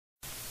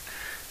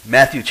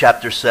Matthew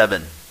chapter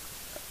 7,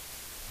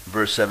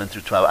 verse 7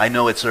 through 12. I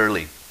know it's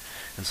early,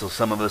 and so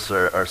some of us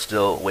are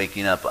still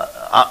waking up.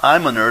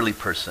 I'm an early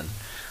person.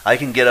 I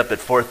can get up at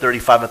 4:30,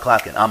 5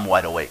 o'clock, and I'm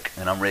wide awake,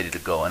 and I'm ready to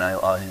go. And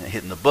I'm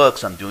hitting the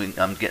books, I'm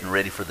getting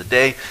ready for the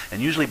day,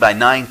 and usually by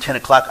 9, 10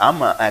 o'clock,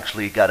 I'm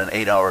actually got an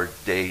 8-hour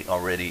day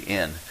already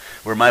in.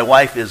 Where my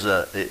wife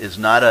is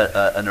not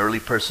an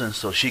early person,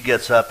 so she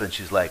gets up and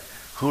she's like,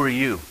 "Who are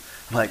you?"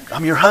 I'm like,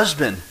 "I'm your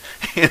husband."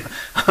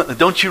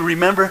 "Don't you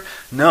remember?"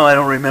 "No, I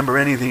don't remember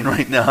anything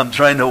right now. I'm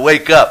trying to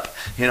wake up."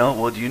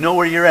 "Well, do you know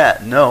where you're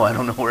at?" "No, I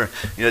don't know where."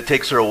 It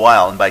takes her a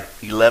while. And by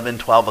 11,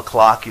 12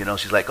 o'clock,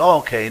 she's like, "Oh,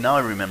 okay, now I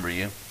remember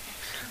you."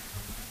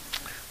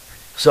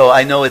 So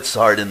I know it's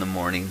hard in the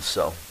morning.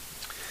 So,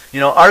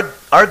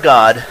 our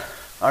God,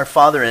 our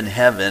Father in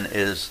heaven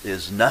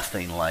is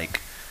nothing like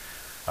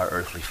our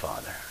earthly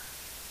father.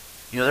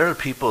 There are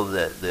people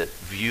that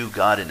view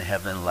God in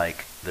heaven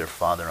like their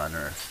father on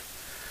earth.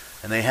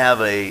 And they have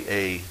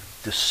a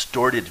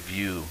distorted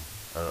view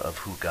of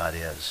who God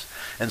is.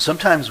 And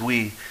sometimes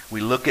we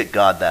look at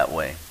God that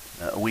way.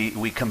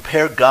 We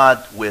compare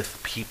God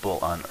with people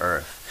on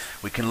earth.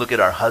 We can look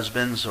at our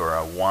husbands or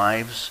our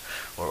wives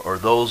or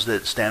those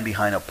that stand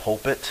behind a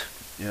pulpit,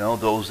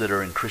 those that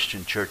are in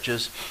Christian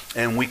churches.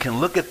 And we can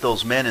look at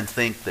those men and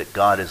think that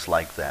God is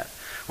like that.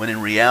 When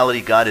in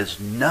reality, God is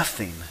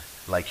nothing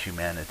like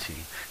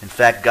humanity. In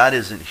fact, God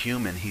isn't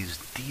human. He's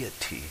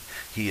deity.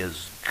 He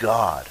is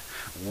God.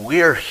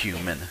 We're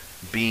human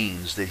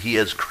beings that he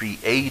has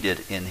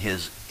created in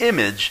his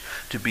image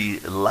to be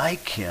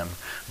like him,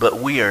 but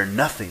we are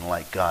nothing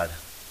like God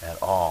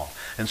at all.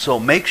 And so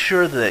make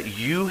sure that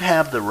you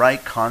have the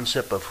right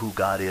concept of who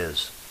God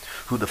is,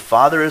 who the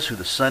Father is, who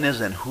the Son is,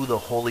 and who the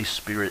Holy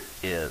Spirit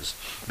is.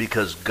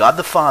 Because God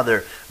the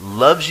Father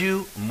loves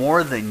you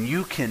more than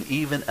you can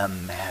even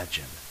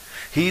imagine.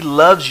 He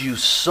loves you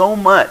so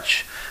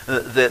much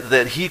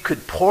that he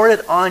could pour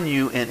it on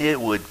you and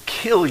it would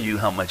kill you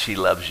how much he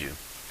loves you.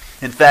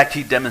 In fact,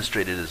 he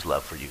demonstrated his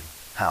love for you.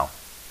 How?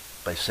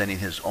 By sending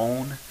his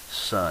own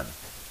Son.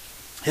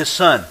 His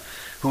Son,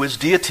 who is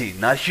deity,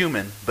 not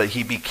human, but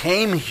he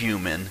became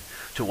human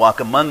to walk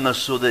among us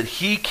so that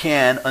he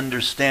can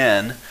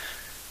understand,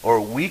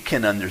 or we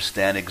can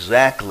understand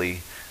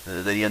exactly,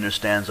 that he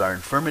understands our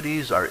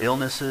infirmities, our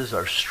illnesses,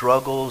 our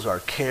struggles, our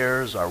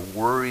cares, our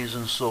worries,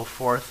 and so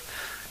forth,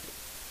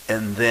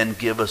 and then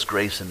give us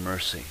grace and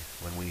mercy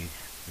when we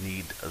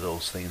need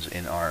those things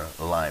in our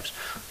lives.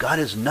 God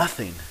is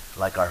nothing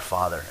like our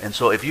Father. And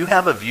so if you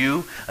have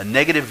a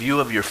negative view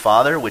of your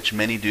father, which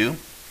many do,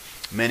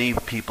 many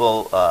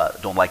people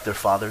don't like their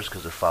fathers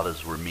because their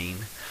fathers were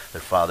mean.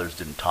 Their fathers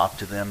didn't talk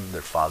to them.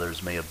 Their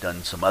fathers may have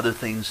done some other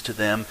things to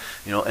them,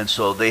 and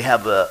so they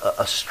have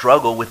a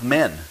struggle with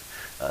men.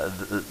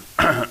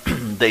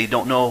 They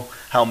don't know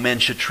how men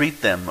should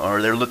treat them,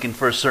 or they're looking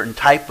for a certain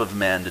type of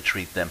man to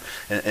treat them.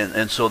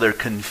 And so they're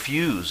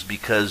confused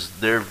because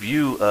their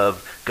view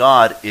of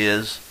God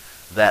is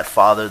that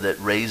father that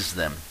raised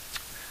them.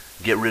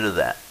 Get rid of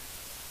that.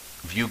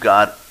 View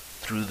God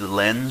through the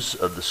lens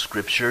of the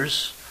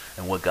Scriptures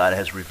and what God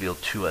has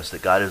revealed to us.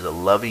 That God is a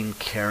loving,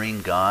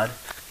 caring God.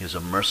 He is a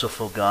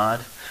merciful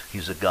God.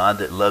 He's a God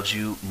that loves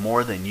you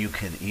more than you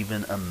can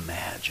even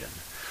imagine.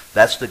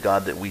 That's the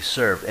God that we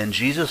serve. And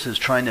Jesus is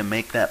trying to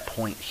make that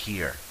point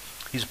here.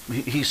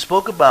 He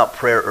spoke about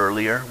prayer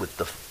earlier with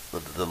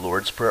the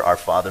Lord's Prayer, "Our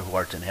Father who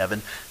art in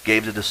heaven,"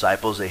 gave the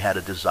disciples, they had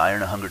a desire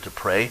and a hunger to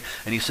pray.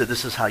 And he said,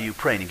 this is how you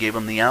pray. And he gave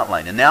them the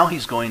outline. And now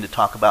he's going to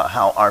talk about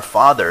how our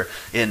Father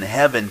in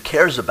heaven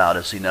cares about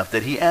us enough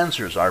that he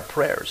answers our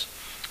prayers.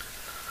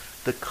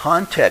 The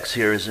context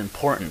here is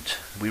important.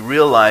 We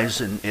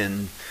realize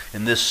in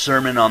this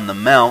Sermon on the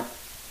Mount,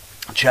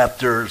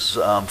 chapters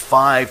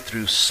 5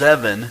 through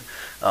 7,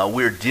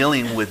 we're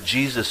dealing with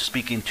Jesus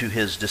speaking to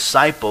his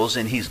disciples,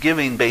 and he's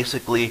giving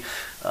basically,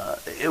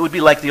 it would be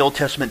like the Old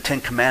Testament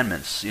 10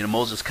 Commandments.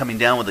 Moses coming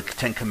down with the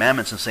 10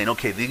 Commandments and saying,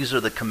 okay, these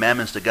are the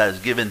commandments that God has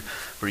given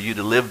for you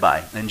to live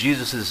by. And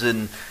Jesus is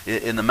in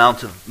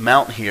the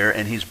Mount here,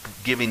 and he's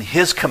giving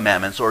his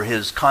commandments or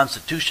his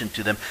constitution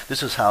to them.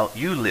 This is how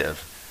you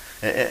live.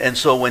 And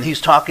so when he's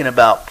talking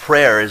about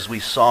prayer, as we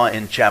saw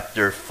in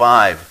chapter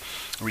 5,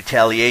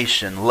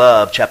 retaliation,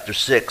 love, chapter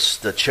 6,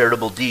 the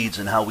charitable deeds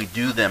and how we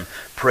do them,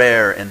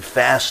 prayer and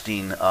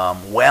fasting,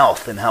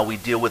 wealth and how we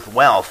deal with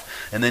wealth,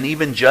 and then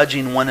even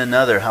judging one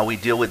another, how we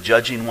deal with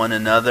judging one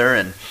another,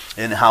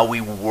 and how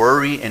we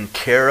worry and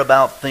care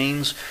about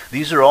things.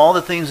 These are all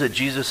the things that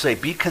Jesus say,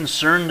 be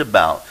concerned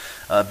about.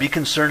 Be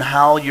concerned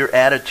how your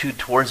attitude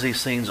towards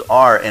these things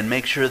are, and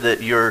make sure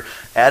that your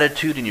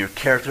attitude and your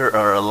character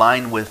are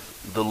aligned with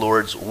the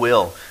Lord's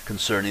will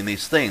concerning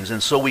these things.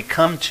 And so we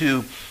come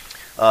to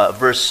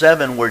verse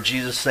 7 where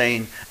Jesus is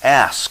saying,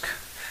 ask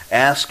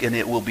and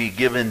it will be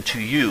given to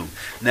you.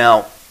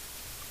 Now,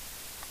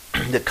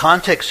 the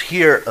context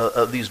here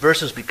of these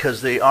verses,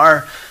 because they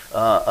are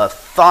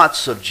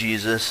thoughts of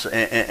Jesus,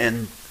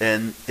 and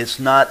it's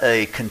not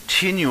a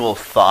continual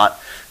thought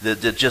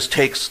that just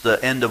takes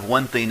the end of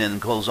one thing and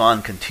goes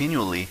on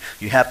continually.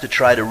 You have to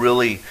try to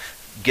really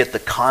get the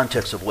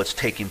context of what's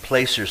taking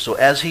place here. So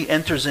as he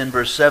enters in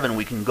verse 7,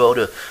 we can go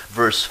to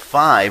verse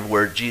 5,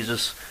 where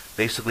Jesus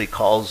basically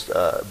calls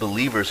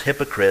believers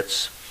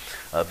hypocrites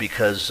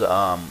because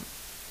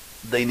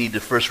they need to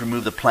first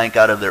remove the plank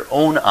out of their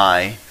own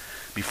eye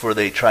before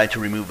they try to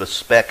remove a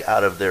speck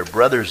out of their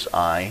brother's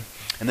eye.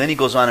 And then he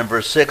goes on in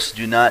verse 6,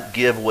 do not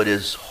give what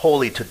is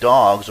holy to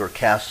dogs, or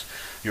cast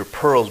your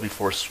pearls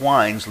before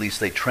swines, lest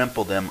they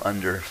trample them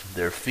under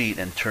their feet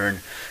and turn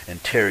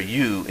and tear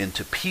you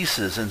into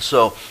pieces. And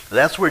so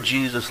that's where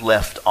Jesus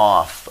left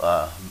off,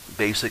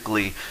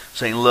 basically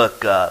saying,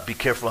 look, be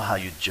careful how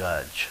you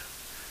judge,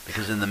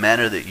 because in the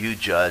manner that you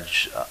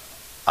judge,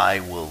 I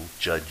will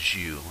judge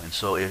you. And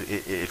so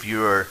if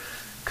you're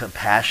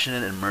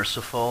compassionate and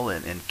merciful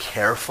and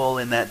careful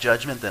in that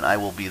judgment, then I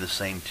will be the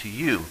same to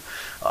you.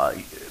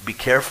 Be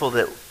careful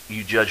that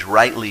you judge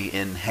rightly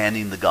in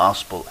handing the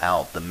gospel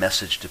out, the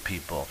message to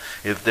people.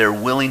 If they're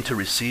willing to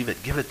receive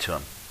it, give it to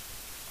them.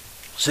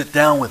 Sit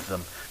down with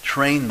them.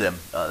 Train them.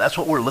 That's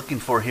what we're looking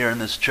for here in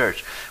this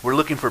church. We're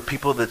looking for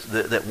people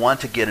that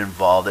want to get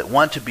involved, that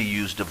want to be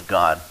used of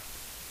God.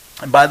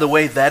 And by the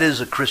way, that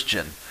is a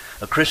Christian.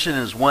 A Christian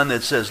is one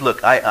that says,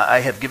 look, I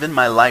have given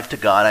my life to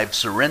God. I've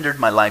surrendered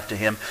my life to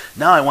Him.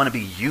 Now I want to be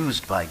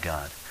used by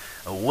God.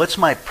 What's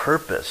my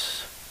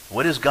purpose?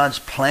 What is God's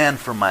plan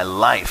for my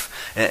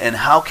life? And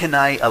how can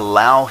I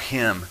allow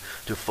Him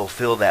to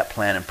fulfill that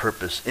plan and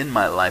purpose in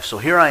my life? So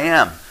here I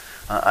am.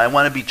 I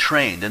want to be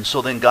trained. And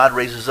so then God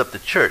raises up the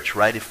church,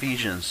 right?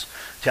 Ephesians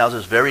tells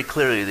us very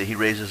clearly that He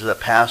raises up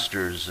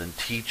pastors and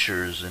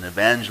teachers and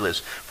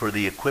evangelists for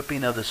the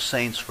equipping of the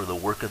saints for the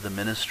work of the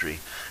ministry.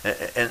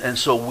 And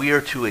so we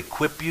are to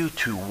equip you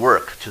to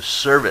work, to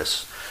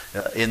service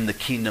in the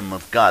kingdom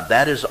of God.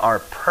 That is our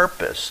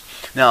purpose.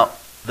 Now,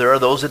 there are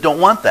those that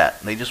don't want that.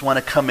 They just want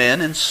to come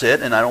in and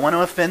sit, and I don't want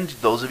to offend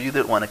those of you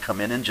that want to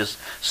come in and just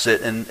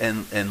sit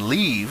and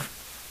leave.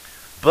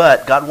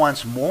 But God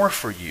wants more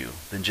for you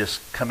than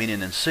just coming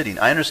in and sitting.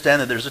 I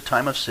understand that there's a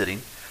time of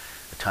sitting,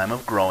 a time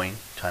of growing,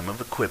 time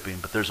of equipping,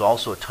 but there's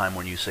also a time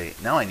when you say,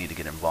 now I need to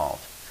get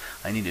involved.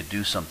 I need to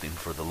do something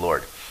for the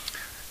Lord.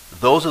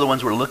 Those are the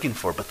ones we're looking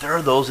for, but there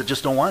are those that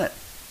just don't want it.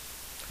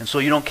 And so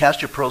you don't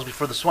cast your pearls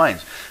before the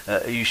swines.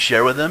 You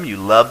share with them, you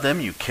love them,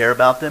 you care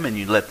about them, and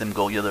you let them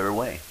go the other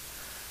way.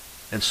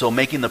 And so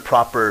making the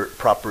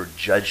proper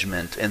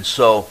judgment. And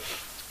so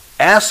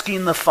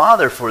asking the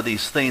Father for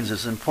these things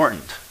is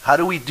important. How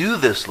do we do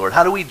this, Lord?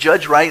 How do we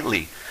judge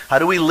rightly? How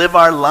do we live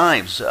our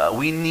lives?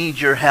 We need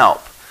your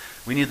help.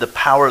 We need the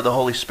power of the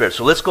Holy Spirit.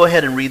 So let's go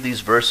ahead and read these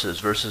verses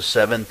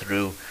 7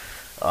 through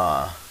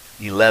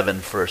 11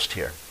 first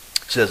here.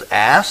 It says,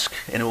 ask,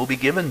 and it will be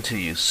given to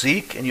you.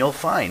 Seek, and you'll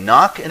find.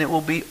 Knock, and it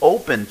will be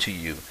open to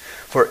you.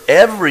 For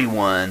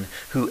everyone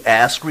who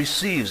asks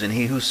receives, and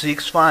he who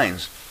seeks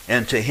finds.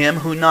 And to him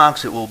who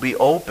knocks it will be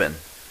open.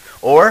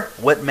 Or,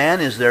 what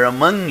man is there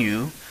among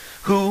you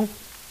who,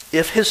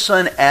 if his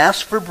son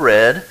asks for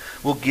bread,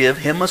 will give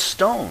him a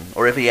stone?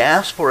 Or if he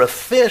asks for a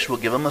fish, will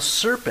give him a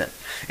serpent?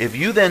 If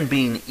you then,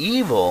 being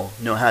evil,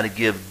 know how to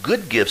give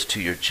good gifts to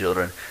your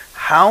children,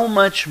 how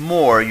much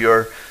more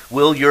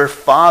will your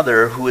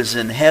Father who is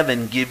in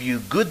heaven give you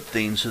good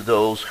things to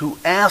those who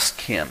ask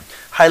Him?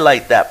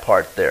 Highlight that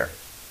part there.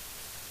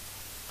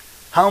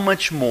 How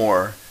much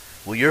more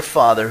will your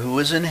Father who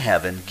is in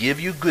heaven give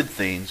you good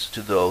things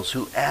to those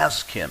who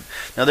ask Him?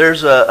 Now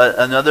there's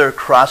another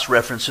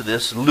cross-reference to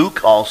this.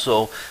 Luke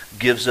also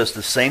gives us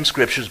the same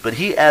scriptures, but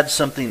he adds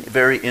something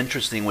very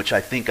interesting which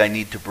I think I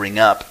need to bring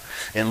up.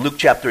 In Luke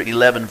chapter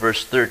 11,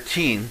 verse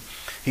 13,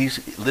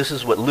 this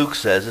is what Luke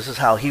says. This is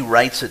how he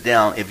writes it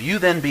down. If you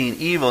then, being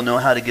evil, know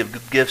how to give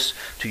good gifts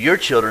to your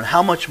children,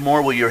 how much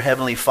more will your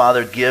heavenly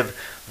Father give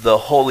the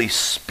Holy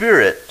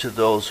Spirit to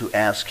those who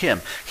ask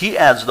Him? He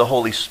adds the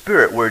Holy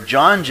Spirit, where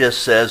John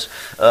just says,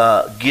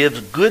 gives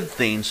good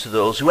things to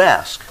those who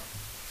ask.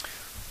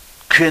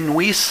 Can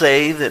we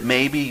say that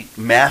maybe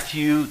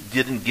Matthew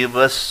didn't give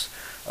us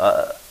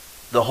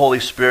the Holy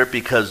Spirit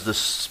because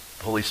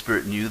the Holy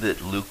Spirit knew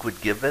that Luke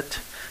would give it?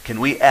 Can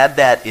we add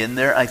that in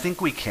there? I think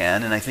we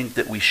can, and I think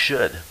that we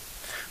should.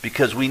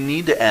 Because we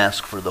need to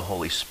ask for the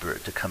Holy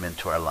Spirit to come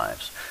into our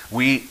lives.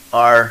 We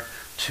are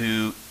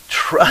to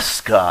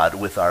trust God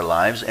with our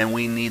lives, and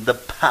we need the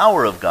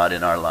power of God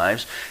in our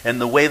lives. And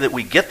the way that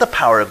we get the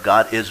power of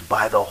God is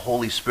by the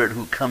Holy Spirit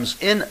who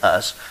comes in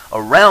us,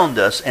 around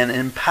us, and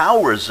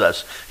empowers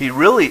us. He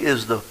really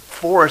is the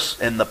force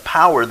and the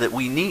power that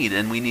we need,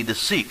 and we need to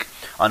seek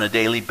on a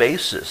daily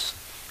basis.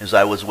 As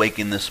I was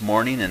waking this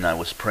morning and I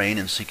was praying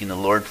and seeking the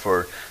Lord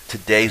for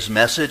today's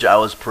message, I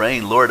was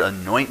praying, Lord,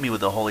 anoint me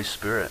with the Holy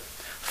Spirit.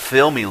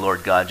 Fill me,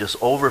 Lord God. Just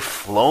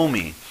overflow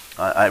me.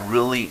 I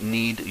really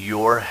need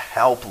your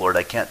help, Lord.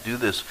 I can't do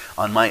this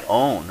on my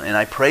own. And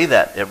I pray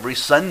that every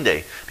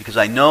Sunday because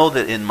I know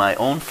that in my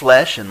own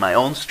flesh and my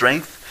own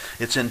strength,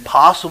 it's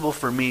impossible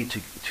for me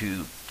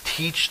to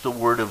teach the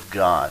Word of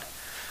God.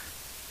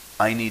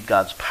 I need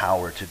God's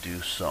power to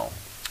do so.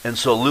 And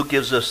so Luke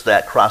gives us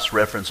that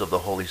cross-reference of the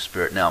Holy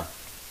Spirit. Now,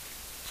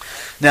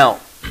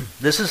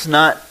 this is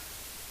not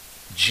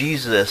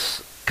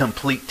Jesus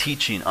complete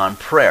teaching on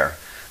prayer.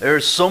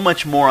 There's so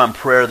much more on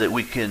prayer that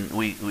we can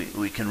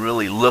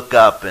really look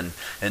up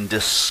and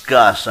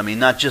discuss. I mean,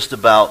 not just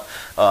about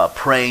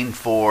praying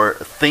for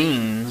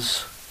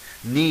things,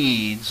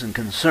 needs, and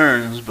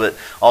concerns, but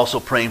also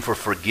praying for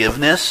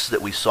forgiveness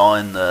that we saw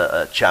in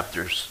the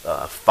chapters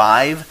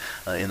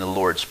 5 in the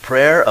Lord's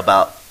Prayer,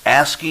 about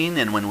asking,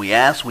 and when we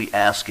ask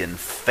in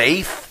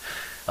faith.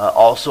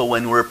 Also,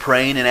 when we're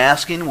praying and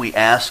asking, we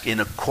ask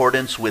in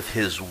accordance with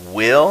His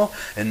will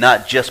and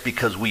not just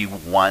because we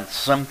want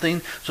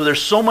something. So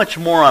there's so much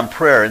more on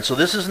prayer. And so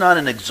this is not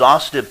an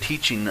exhaustive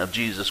teaching of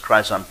Jesus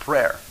Christ on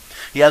prayer.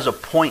 He has a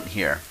point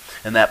here.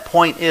 And that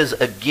point is,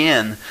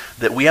 again,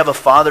 that we have a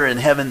Father in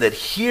heaven that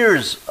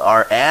hears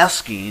our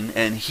asking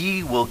and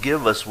He will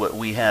give us what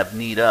we have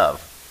need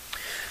of.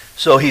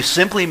 So He's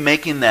simply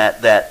making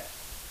that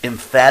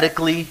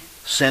emphatically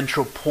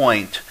central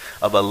point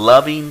of a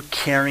loving,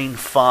 caring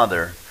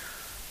Father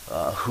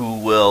who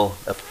will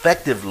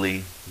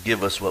effectively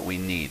give us what we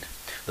need.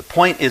 The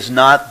point is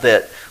not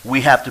that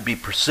we have to be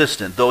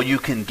persistent, though you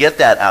can get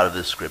that out of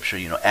this scripture.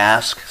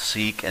 Ask,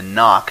 seek, and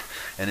knock.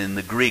 And in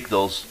the Greek,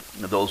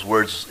 those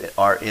words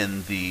are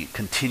in the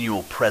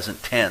continual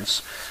present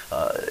tense.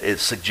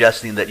 It's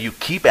suggesting that you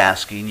keep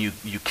asking,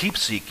 you keep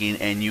seeking,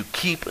 and you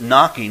keep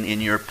knocking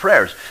in your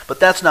prayers. But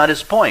that's not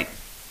his point.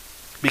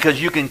 Because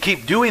you can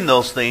keep doing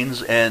those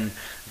things and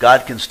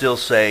God can still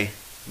say,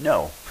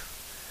 no,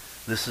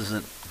 this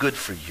isn't good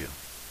for you.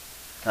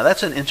 Now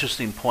that's an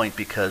interesting point,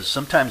 because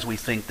sometimes we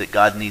think that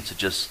God needs to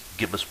just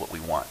give us what we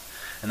want.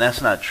 And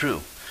that's not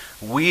true.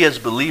 We as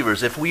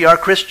believers, if we are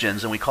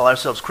Christians and we call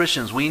ourselves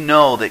Christians, we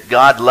know that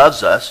God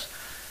loves us,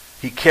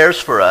 He cares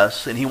for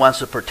us, and He wants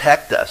to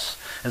protect us.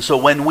 And so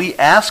when we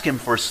ask Him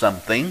for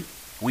something,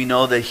 we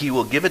know that He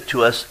will give it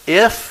to us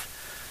if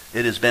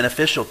it is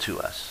beneficial to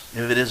us,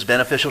 if it is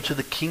beneficial to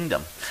the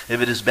kingdom,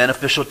 if it is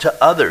beneficial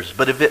to others.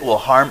 But if it will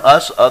harm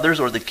us, others,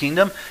 or the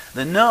kingdom,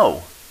 then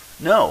no.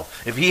 No.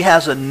 If He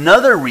has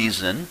another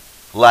reason,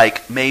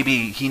 like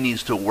maybe He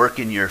needs to work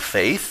in your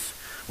faith,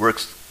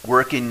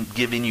 work in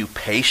giving you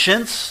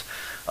patience,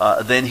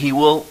 then He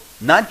will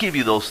not give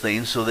you those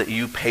things so that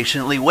you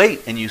patiently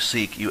wait and you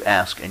seek, you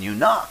ask, and you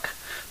knock.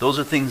 Those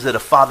are things that a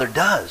father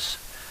does.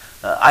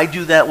 I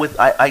did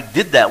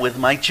that with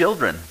my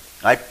children.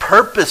 I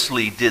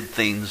purposely did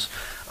things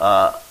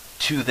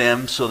to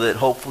them so that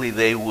hopefully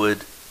they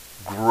would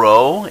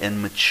grow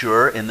and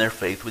mature in their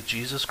faith with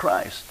Jesus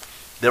Christ.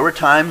 There were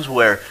times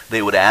where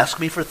they would ask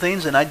me for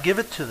things and I'd give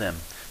it to them.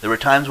 There were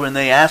times when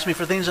they asked me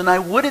for things and I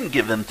wouldn't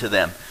give them to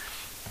them.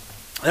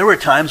 There were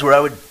times where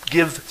I would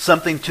give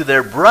something to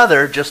their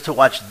brother just to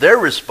watch their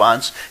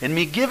response in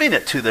me giving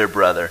it to their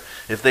brother.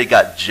 If they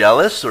got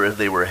jealous or if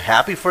they were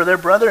happy for their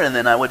brother, and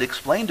then I would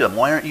explain to them,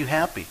 why aren't you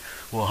happy?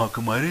 Well, how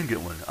come I didn't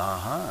get one?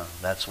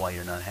 That's why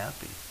you're not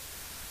happy.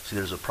 See,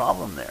 there's a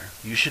problem there.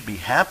 You should be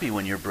happy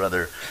when your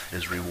brother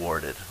is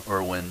rewarded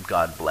or when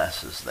God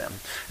blesses them.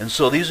 And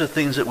so these are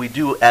things that we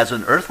do as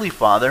an earthly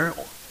father.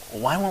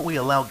 Why won't we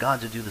allow God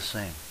to do the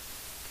same?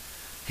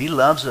 He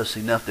loves us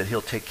enough that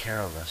He'll take care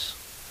of us.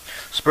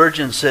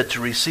 Spurgeon said to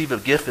receive a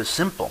gift is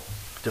simple.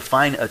 To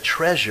find a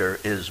treasure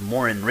is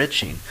more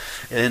enriching.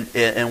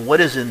 And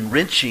what is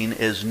enriching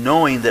is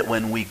knowing that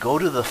when we go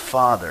to the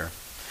Father,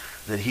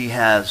 that He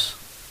has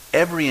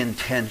every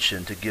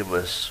intention to give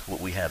us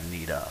what we have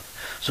need of.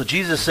 So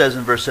Jesus says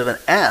in verse 7,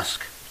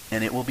 ask,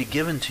 and it will be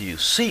given to you.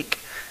 Seek,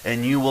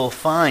 and you will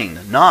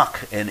find.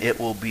 Knock, and it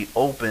will be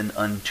open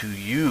unto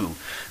you.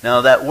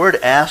 Now that word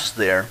ask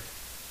there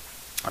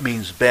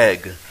means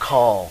beg,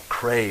 call,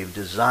 crave,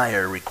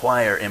 desire,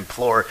 require,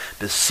 implore,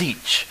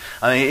 beseech.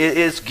 I mean,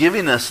 it's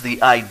giving us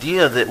the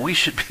idea that we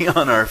should be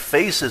on our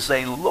faces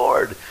saying,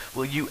 Lord,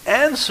 will you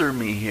answer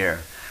me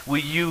here? Will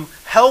you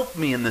help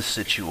me in this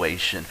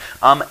situation?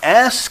 I'm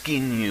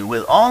asking you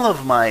with all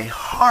of my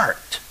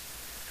heart.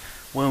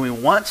 When we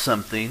want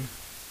something,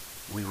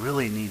 we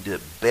really need to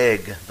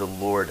beg the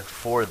Lord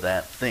for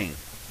that thing.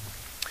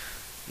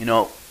 You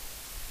know,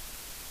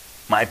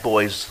 my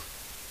boys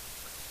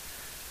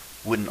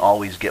wouldn't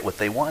always get what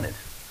they wanted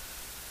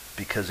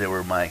because they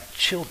were my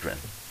children.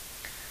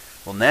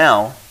 Well,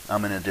 now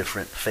I'm in a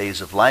different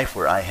phase of life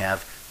where I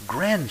have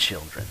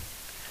grandchildren.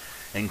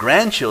 And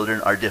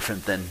grandchildren are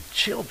different than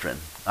children.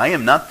 I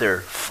am not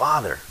their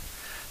father.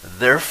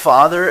 Their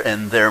father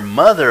and their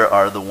mother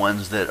are the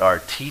ones that are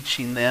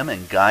teaching them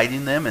and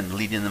guiding them and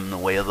leading them in the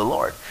way of the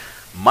Lord.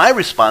 My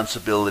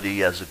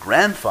responsibility as a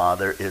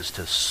grandfather is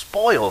to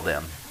spoil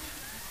them.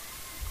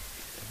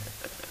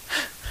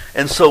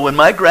 And so when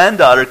my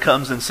granddaughter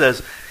comes and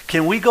says,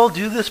 can we go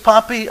do this,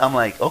 Poppy? I'm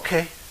like,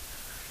 okay.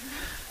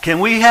 Can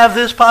we have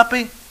this,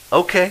 Poppy?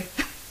 Okay.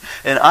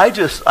 And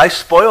I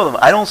spoil them.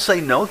 I don't say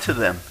no to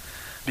them.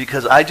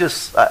 Because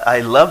I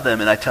love them,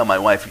 and I tell my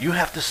wife, you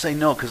have to say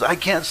no, because I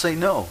can't say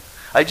no.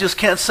 I just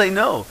can't say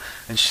no.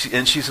 And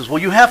she says,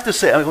 well, you have to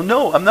say. I go,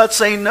 no, I'm not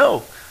saying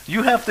no.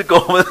 You have to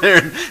go over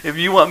there if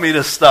you want me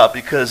to stop,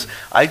 because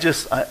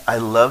I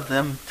love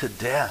them to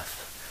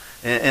death.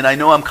 And I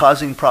know I'm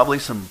causing probably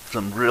some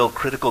real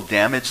critical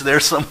damage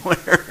there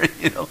somewhere,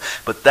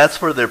 but that's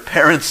for their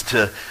parents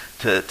to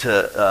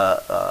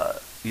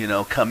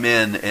come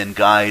in and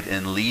guide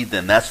and lead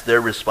them. That's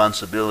their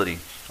responsibility.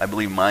 I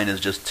believe mine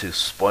is just to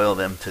spoil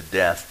them to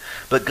death.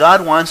 But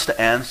God wants to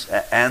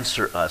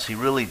answer us. He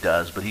really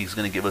does, but he's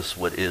going to give us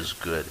what is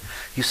good.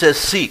 He says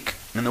seek.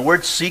 And the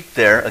word seek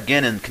there,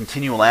 again in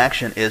continual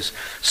action, is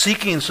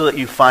seeking so that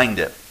you find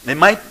it. It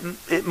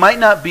might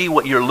not be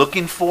what you're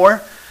looking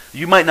for.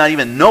 You might not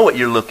even know what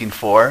you're looking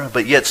for,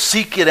 but yet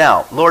seek it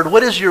out. Lord,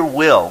 what is your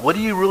will? What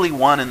do you really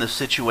want in this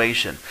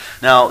situation?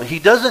 Now, he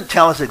doesn't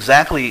tell us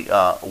exactly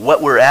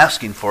what we're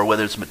asking for,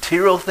 whether it's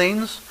material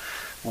things,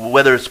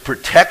 whether it's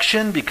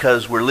protection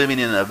because we're living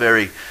in a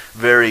very,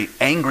 very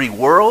angry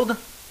world,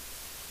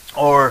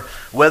 or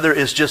whether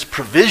it's just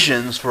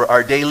provisions for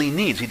our daily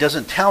needs. He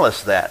doesn't tell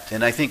us that,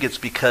 and I think it's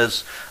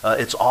because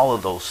it's all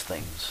of those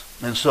things.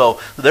 And so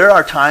there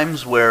are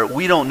times where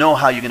we don't know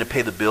how you're going to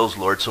pay the bills,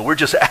 Lord, so we're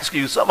just asking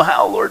you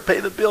somehow, Lord,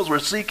 pay the bills. We're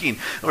seeking.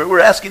 We're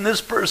asking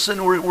this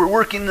person. We're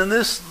working in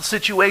this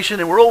situation,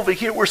 and we're over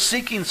here. We're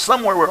seeking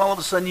somewhere where all of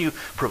a sudden you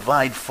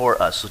provide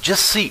for us. So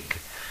just seek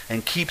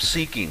and keep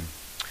seeking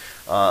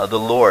the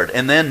Lord.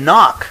 And then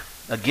knock.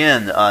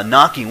 Again,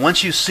 knocking.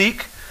 Once you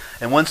seek,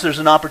 and once there's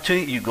an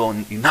opportunity, you go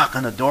and you knock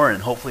on the door,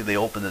 and hopefully they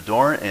open the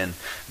door, and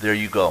there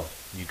you go.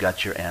 You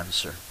got your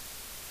answer.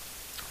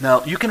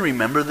 Now, you can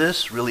remember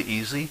this really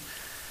easy.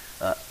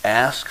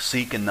 Ask,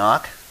 seek, and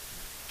knock.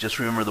 Just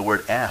remember the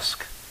word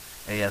ask.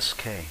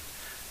 A-S-K.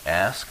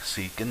 Ask,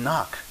 seek, and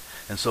knock.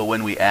 And so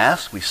when we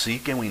ask, we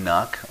seek, and we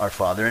knock, our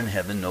Father in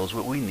heaven knows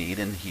what we need,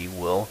 and he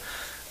will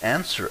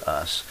answer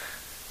us.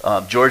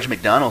 George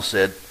MacDonald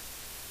said,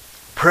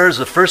 prayer is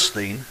the first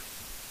thing,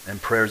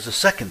 and prayer is the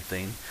second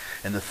thing,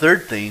 and the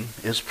third thing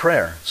is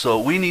prayer. So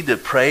we need to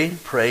pray,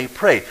 pray,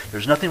 pray.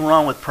 There's nothing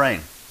wrong with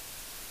praying.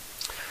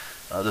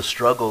 The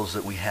struggles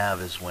that we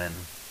have is when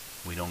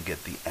we don't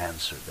get the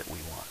answer that we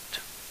want.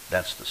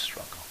 That's the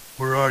struggle.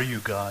 Where are you,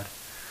 God?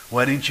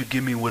 Why didn't you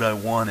give me what I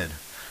wanted?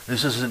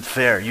 This isn't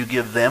fair. You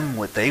give them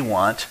what they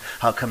want.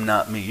 How come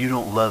not me? You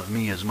don't love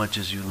me as much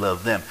as you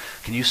love them.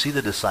 Can you see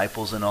the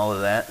disciples and all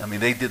of that? I mean,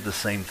 they did the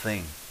same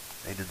thing.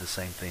 They did the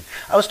same thing.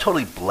 I was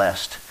totally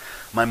blessed.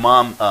 My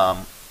mom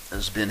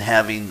has been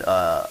having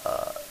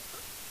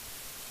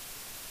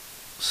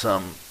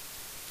some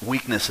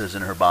weaknesses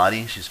in her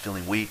body. She's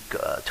feeling weak,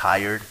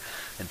 tired,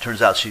 and it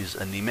turns out she's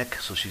anemic,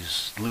 so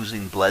she's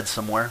losing blood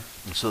somewhere.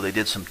 And so they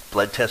did some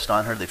blood tests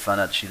on her. They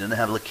found out she didn't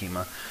have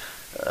leukemia.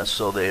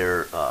 So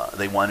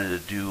they wanted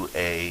to do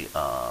a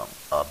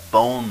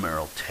bone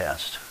marrow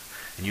test,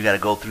 and you got to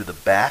go through the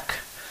back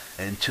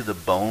into the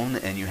bone,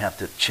 and you have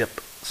to chip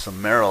some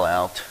marrow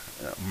out,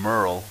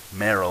 marrow,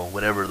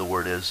 whatever the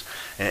word is,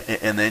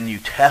 and then you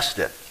test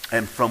it.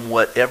 And from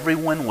what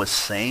everyone was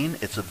saying,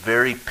 it's a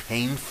very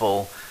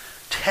painful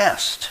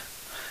test.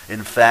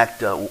 In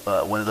fact,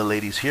 one of the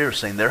ladies here is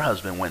saying their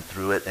husband went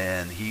through it,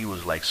 and he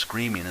was like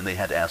screaming, and they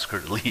had to ask her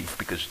to leave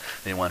because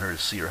they didn't want her to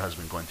see her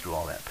husband going through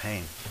all that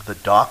pain. The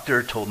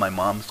doctor told my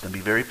mom it's going to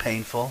be very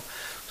painful,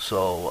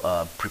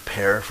 so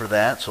prepare for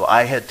that. So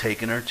I had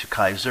taken her to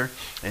Kaiser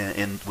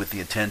and with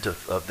the intent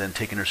of then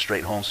taking her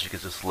straight home so she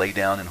could just lay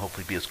down and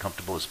hopefully be as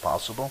comfortable as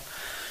possible.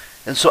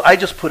 And so I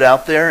just put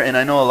out there, and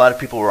I know a lot of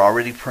people were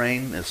already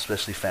praying,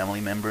 especially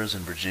family members,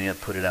 and Virginia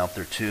put it out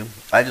there too.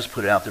 I just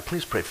put it out there.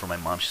 Please pray for my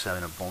mom. She's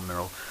having a bone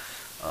marrow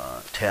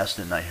test,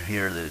 and I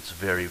hear that it's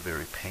very,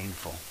 very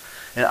painful.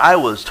 And I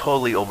was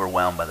totally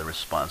overwhelmed by the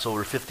response.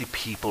 Over 50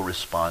 people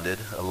responded,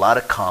 a lot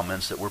of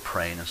comments that were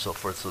praying and so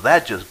forth. So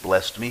that just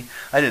blessed me.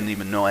 I didn't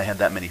even know I had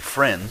that many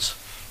friends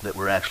that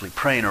were actually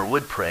praying or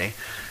would pray.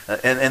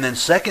 And then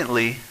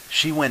secondly,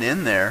 she went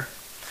in there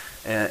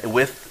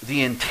with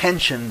the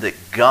intention that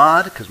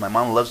God, because my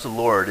mom loves the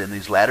Lord, in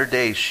these latter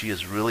days she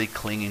is really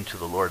clinging to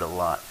the Lord a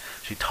lot.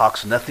 She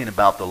talks nothing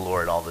about the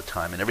Lord all the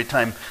time. And every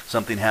time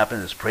something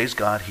happens, it's praise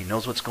God. He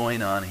knows what's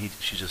going on.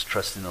 She's just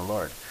trusting the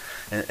Lord.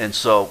 And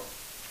so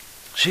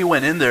she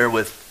went in there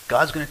with,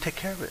 God's going to take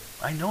care of it.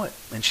 I know it.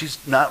 And she's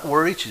not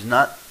worried. She's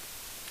not,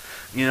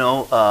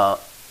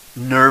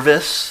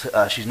 nervous.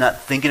 She's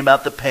not thinking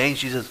about the pain.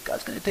 She says,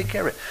 God's going to take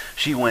care of it.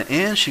 She went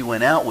in. She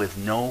went out with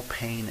no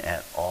pain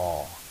at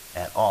all.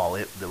 At all.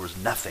 There was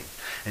nothing.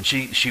 And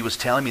she was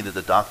telling me that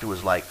the doctor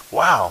was like,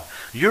 wow,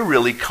 you're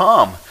really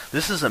calm.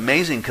 This is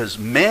amazing, because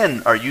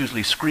men are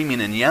usually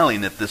screaming and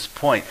yelling at this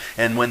point.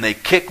 And when they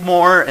kick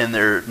more and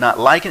they're not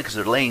liking it because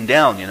they're laying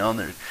down,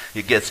 and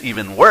it gets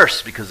even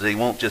worse because they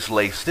won't just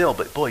lay still.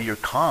 But boy, you're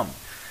calm.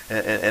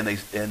 And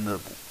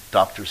the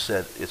doctor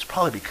said, it's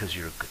probably because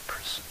you're a good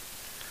person.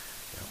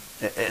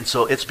 And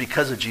so it's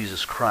because of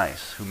Jesus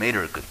Christ who made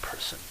her a good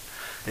person.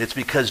 It's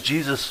because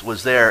Jesus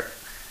was there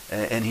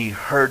and he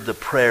heard the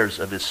prayers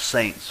of his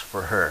saints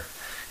for her.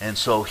 And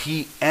so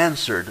he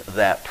answered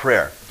that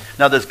prayer.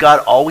 Now, does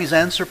God always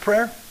answer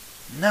prayer?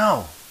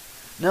 No.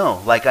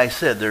 No. Like I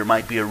said, there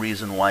might be a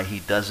reason why he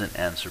doesn't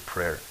answer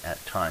prayer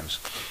at times.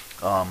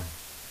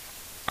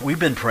 We've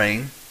been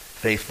praying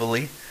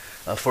faithfully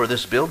for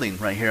this building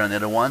right here on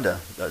Etiwanda,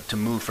 to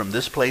move from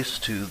this place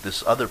to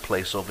this other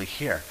place over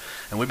here.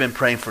 And we've been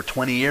praying for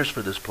 20 years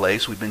for this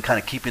place. We've been kind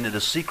of keeping it a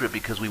secret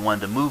because we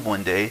wanted to move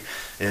one day.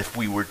 If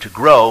we were to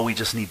grow, we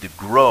just need to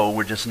grow.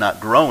 We're just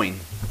not growing.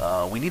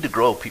 We need to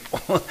grow,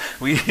 people.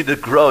 We need to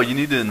grow. You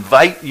need to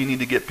invite. You need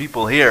to get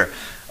people here.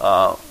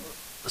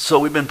 So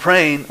we've been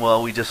praying.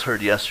 Well, we just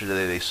heard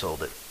yesterday they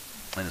sold it,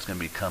 and it's going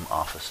to become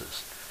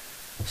offices.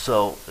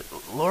 So,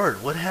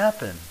 Lord, what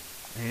happened?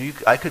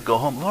 I could go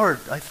home. Lord,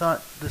 I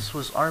thought this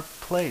was our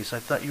place. I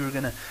thought you were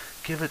going to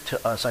give it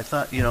to us. I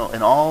thought,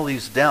 and all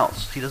these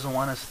doubts. He doesn't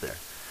want us there.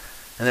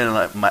 And then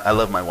I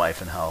love my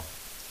wife and how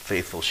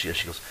faithful she is.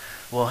 She goes,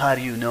 well, how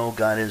do you know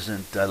God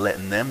isn't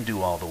letting them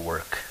do all the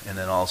work? And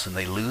then all of a sudden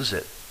they lose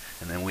it.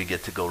 And then we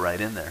get to go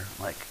right in there.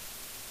 I'm like,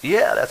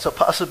 yeah, that's a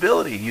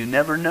possibility. You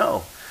never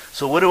know.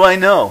 So what do I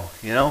know?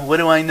 What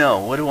do I know?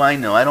 What do I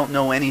know? I don't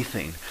know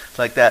anything. It's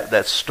like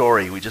that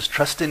story. We just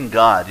trust in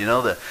God.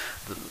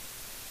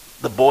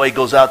 The boy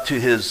goes out to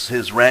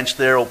his ranch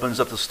there, opens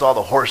up the stall,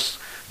 the horse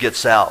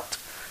gets out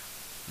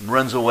and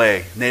runs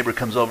away. Neighbor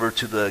comes over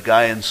to the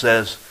guy and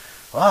says,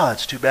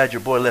 it's too bad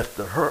your boy left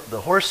the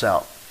horse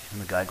out.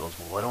 And the guy goes,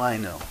 well, what do I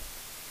know?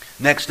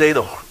 Next day,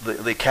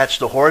 they catch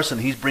the horse,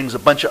 and he brings a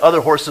bunch of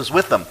other horses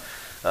with him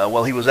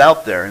while he was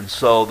out there. And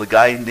so the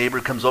neighbor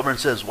comes over and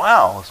says,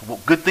 wow,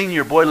 good thing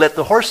your boy let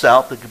the horse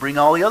out that could bring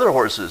all the other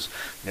horses.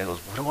 The guy goes,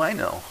 what do I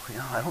know?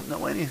 I don't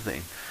know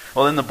anything.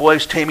 Well, then the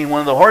boy's taming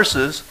one of the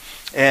horses,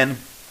 and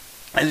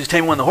as he's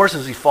taming one of the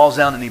horses, he falls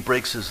down and he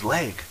breaks his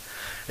leg.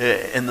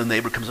 And the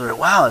neighbor comes over,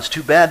 wow, it's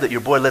too bad that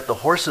your boy let the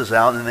horses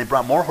out, and then they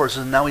brought more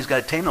horses, and now he's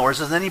got to tame the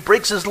horses, and then he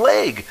breaks his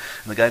leg.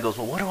 And the guy goes,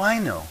 well, what do I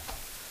know?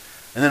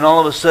 And then all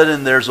of a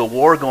sudden there's a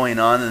war going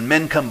on, and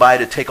men come by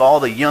to take all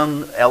the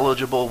young,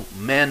 eligible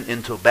men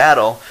into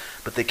battle,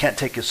 but they can't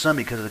take his son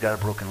because he's got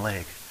a broken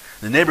leg.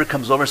 The neighbor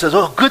comes over and says,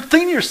 oh, good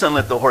thing your son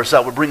let the horse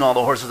out. We'll bring all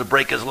the horses to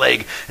break his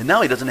leg. And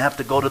now he doesn't have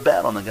to go to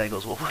battle. And the guy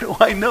goes, well, what do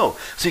I know?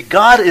 See,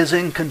 God is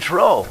in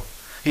control.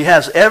 He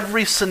has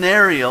every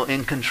scenario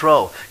in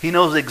control. He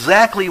knows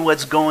exactly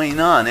what's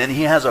going on, and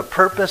he has a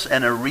purpose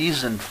and a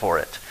reason for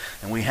it.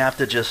 And we have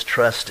to just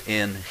trust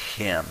in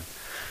him.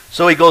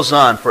 So he goes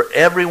on, for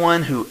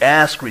everyone who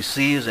asks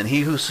receives, and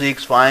he who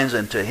seeks finds,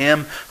 and to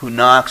him who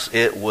knocks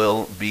it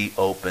will be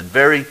open.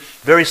 Very,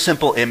 very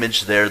simple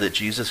image there that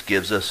Jesus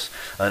gives us,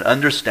 an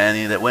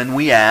understanding that when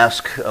we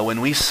ask,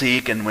 when we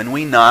seek, and when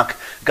we knock,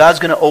 God's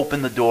going to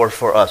open the door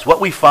for us. What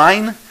we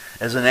find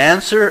as an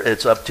answer,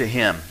 it's up to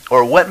him.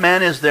 Or what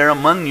man is there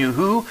among you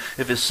who,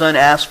 if his son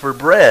asks for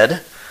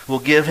bread, will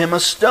give him a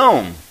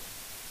stone?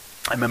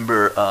 I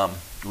remember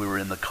we were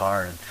in the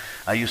car, and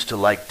I used to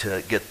like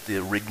to get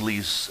the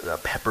Wrigley's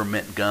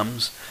peppermint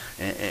gums,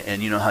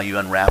 and you know how you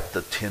unwrap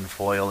the tin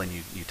foil and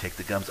you take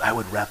the gums? I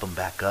would wrap them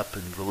back up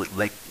and really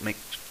make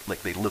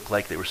like they look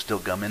like they were still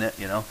gum in it,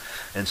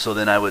 And so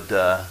then I would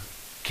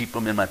keep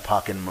them in my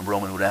pocket, and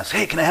Roman would ask,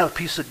 hey, can I have a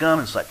piece of gum?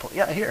 And it's like,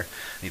 yeah, here.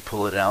 And he'd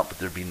pull it out, but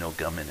there'd be no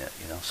gum in it,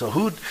 So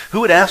who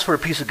would ask for a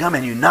piece of gum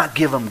and you not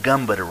give them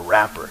gum but a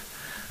wrapper?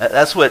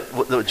 That's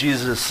what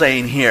Jesus is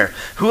saying here.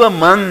 Who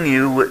among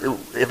you,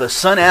 if a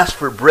son asks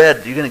for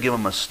bread, you're going to give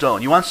him a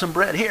stone? You want some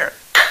bread? Here.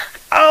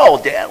 Oh,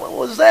 Dad, what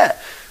was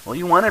that? Well,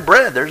 you wanted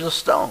bread. There's a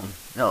stone.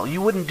 No,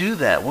 you wouldn't do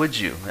that, would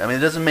you? I mean,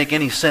 it doesn't make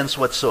any sense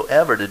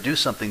whatsoever to do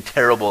something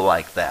terrible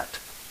like that.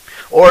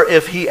 Or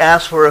if he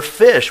asks for a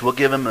fish, we'll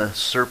give him a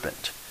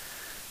serpent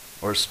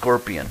or a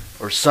scorpion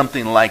or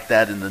something like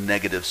that in the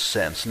negative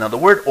sense. Now, the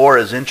word or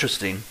is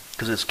interesting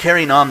because it's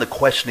carrying on the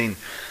questioning,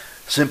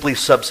 simply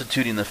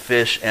substituting the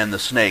fish and the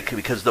snake,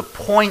 because the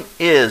point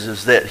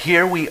is that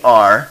here we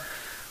are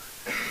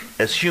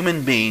as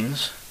human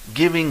beings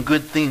giving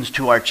good things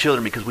to our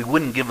children because we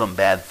wouldn't give them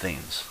bad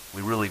things.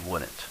 We really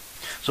wouldn't.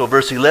 So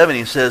verse 11,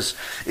 he says,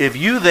 if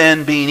you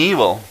then, being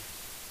evil,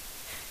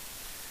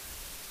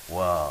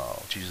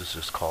 wow, Jesus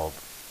just called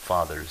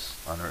fathers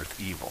on earth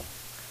evil.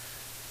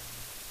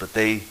 But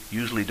they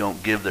usually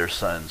don't give their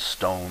sons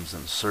stones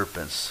and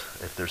serpents.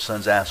 If their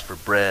sons ask for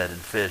bread and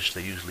fish,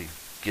 they usually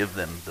give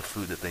them the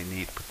food that they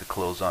need, put the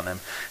clothes on them,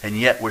 and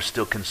yet we're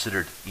still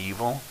considered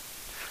evil.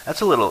 That's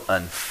a little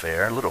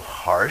unfair, a little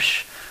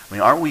harsh. I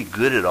mean, aren't we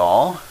good at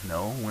all?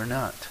 No, we're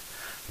not.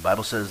 The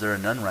Bible says there are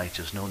none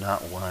righteous, no,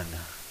 not one.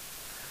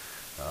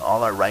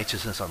 All our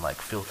righteousness are like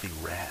filthy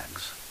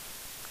rags.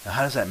 Now,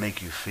 how does that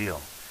make you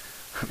feel?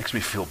 It makes me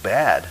feel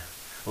bad.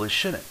 Well, it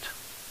shouldn't,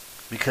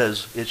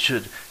 because it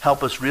should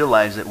help us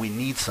realize that we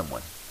need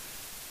someone,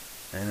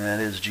 and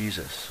that is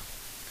Jesus.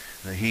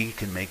 That he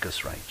can make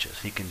us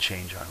righteous. He can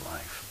change our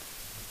life.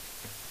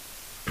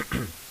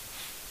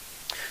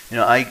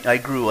 I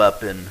grew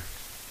up in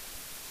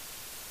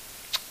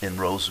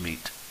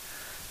Rosemead,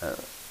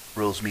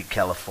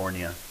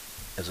 California.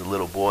 As a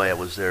little boy, I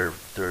was there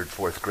 3rd,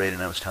 4th grade,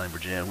 and I was telling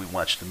Virginia, we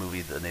watched the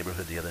movie The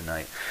Neighborhood the other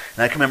night.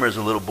 And I can remember as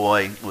a little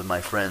boy with my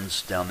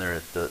friends down there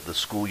at the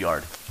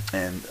schoolyard,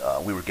 and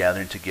we were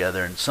gathering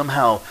together, and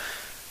somehow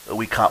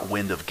we caught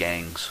wind of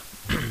gangs.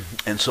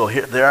 And so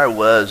there I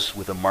was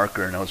with a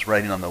marker, and I was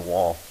writing on the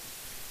wall,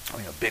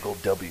 a big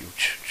old W,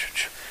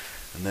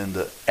 And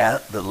then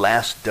the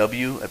last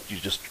W, you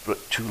just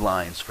put 2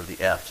 lines for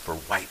the F, for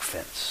white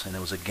fence. And it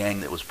was a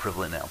gang that was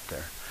prevalent out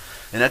there.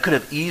 And that could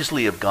have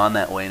easily have gone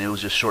that way, and it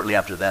was just shortly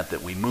after that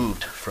that we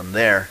moved from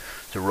there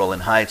to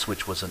Rowland Heights,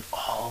 which was an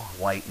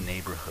all-white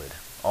neighborhood.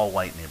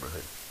 All-white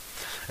neighborhood.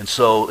 And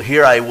so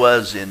here I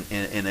was in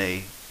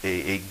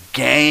a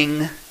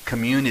gang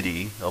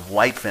community of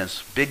white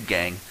fence, big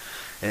gang,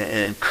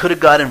 and could have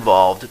got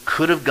involved,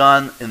 could have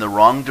gone in the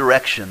wrong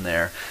direction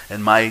there.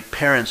 And my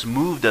parents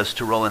moved us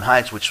to Rowland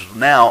Heights, which is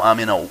now I'm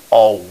in an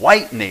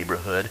all-white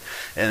neighborhood,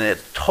 and a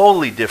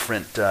totally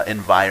different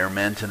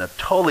environment and a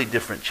totally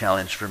different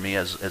challenge for me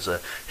as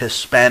a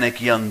Hispanic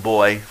young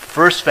boy.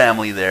 First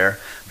family there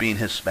being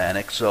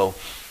Hispanic. So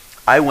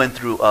I went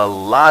through a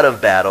lot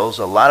of battles,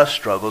 a lot of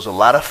struggles, a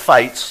lot of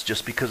fights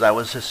just because I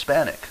was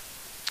Hispanic.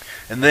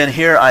 And then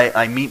here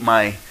I meet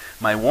my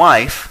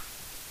wife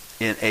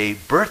in a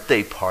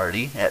birthday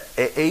party at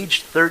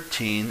age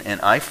 13,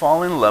 and I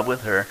fall in love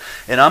with her,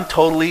 and I'm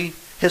totally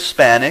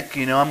Hispanic.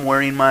 You know, I'm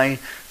wearing my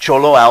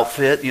cholo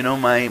outfit, you know,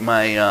 my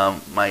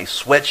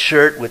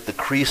sweatshirt with the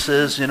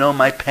creases, you know,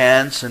 my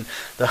pants, and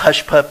the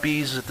hush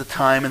puppies at the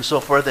time and so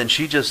forth. And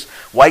she just,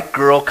 white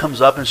girl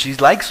comes up and she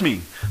likes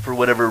me for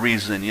whatever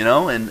reason, you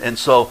know. And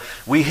so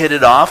we hit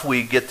it off.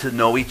 We get to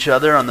know each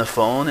other on the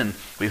phone, and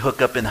we hook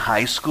up in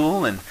high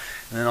school, and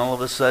then all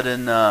of a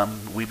sudden,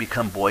 we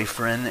become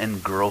boyfriend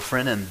and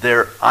girlfriend, and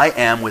there I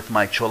am with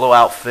my cholo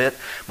outfit,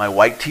 my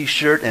white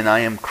t-shirt, and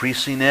I am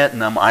creasing it,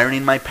 and I'm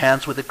ironing my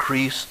pants with a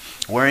crease,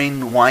 wearing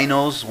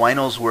winos.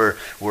 Winos were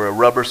a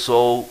rubber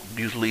sole,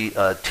 usually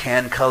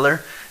tan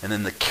color, and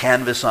then the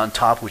canvas on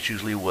top, which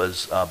usually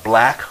was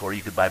black, or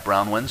you could buy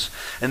brown ones.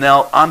 And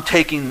now I'm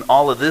taking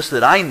all of this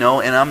that I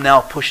know, and I'm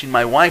now pushing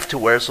my wife to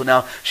wear. So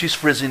now she's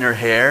frizzing her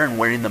hair and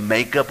wearing the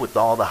makeup with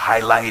all the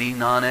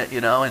highlighting on it,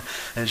 you know,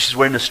 and she's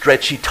wearing the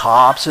stretchy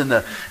tops,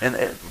 and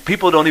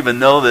people don't even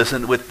know this,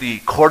 and with the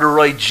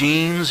corduroy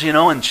jeans, you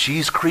know, and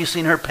she's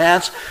creasing her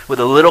pants with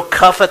a little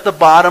cuff at the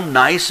bottom,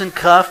 nice and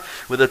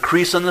cuff, with a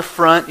crease on the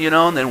front, you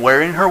know, and then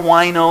wearing her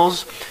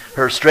winos,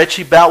 her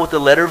stretchy belt with the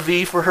letter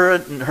V for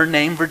her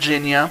name,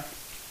 Virginia.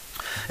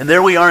 And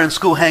there we are in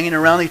school hanging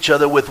around each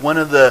other with one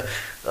of the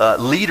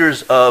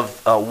leaders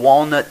of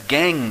Walnut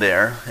Gang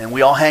there. And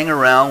we all hang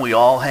around. We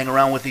all hang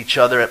around with each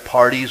other at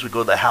parties. We go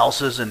to the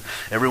houses, and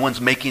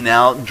everyone's making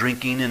out and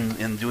drinking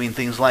and doing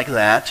things like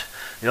that.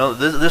 You know,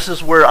 this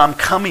is where I'm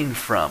coming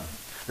from.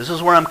 This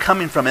is where I'm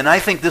coming from. And I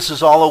think this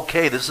is all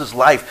okay. This is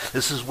life.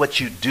 This is what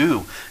you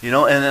do. You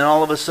know, and then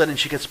all of a sudden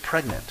she gets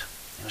pregnant.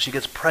 She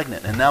gets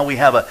pregnant, and now we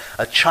have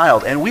a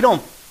child, and we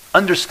don't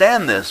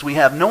understand this. We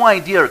have no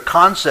idea or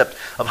concept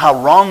of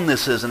how wrong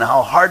this is and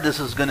how hard this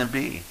is going to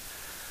be.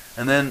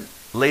 And then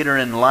later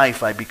in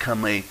life, I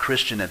become a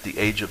Christian at the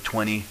age of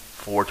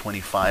 24,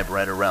 25,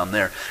 right around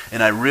there,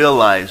 and I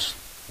realized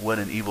what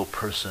an evil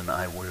person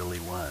I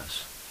really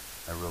was.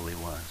 I really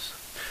was.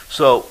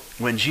 So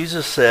when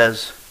Jesus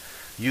says,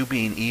 you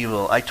being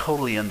evil, I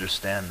totally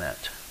understand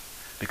that,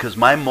 because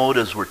my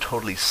motives were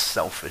totally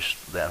selfish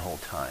that whole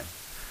time.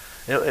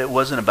 It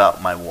wasn't about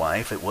my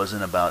wife. It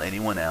wasn't about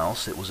anyone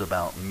else. It was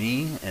about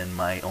me and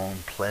my own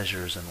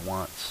pleasures and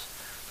wants.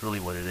 It's really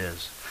what it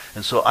is.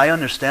 And so I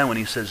understand when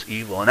he says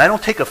evil. And I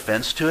don't take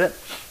offense to it,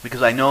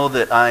 because I know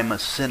that I'm a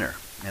sinner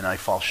and I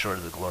fall short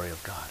of the glory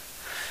of God.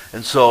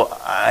 And so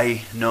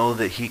I know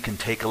that he can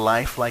take a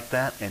life like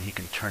that and he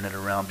can turn it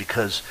around,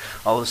 because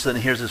all of a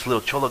sudden here's this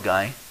little cholo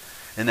guy,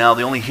 and now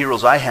the only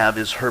heroes I have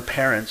is her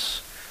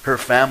parents, her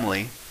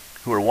family,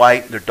 who are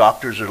white, they're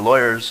doctors or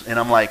lawyers, and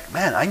I'm like,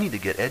 man, I need to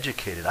get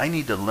educated. I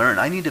need to learn.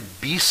 I need to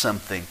be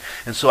something.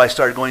 And so I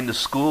started going to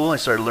school. I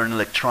started learning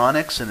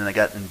electronics, and then I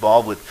got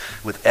involved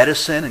with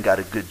Edison and got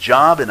a good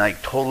job, and I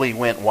totally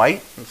went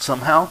white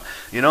somehow,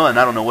 you know, and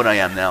I don't know what I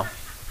am now.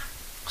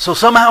 So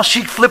somehow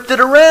she flipped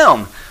it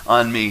around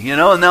on me, you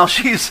know, and now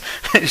she's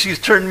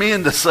turned me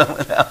into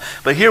someone else.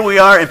 But here we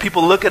are, and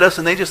people look at us,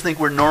 and they just think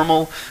we're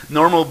normal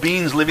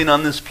beings living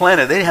on this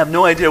planet. They have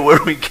no idea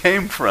where we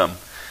came from.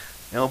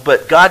 You know,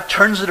 but God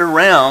turns it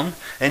around,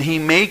 and he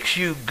makes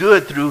you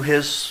good through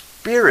his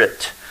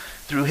Spirit,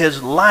 through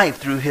his life,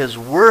 through his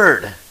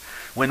word,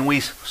 when we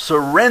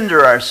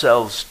surrender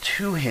ourselves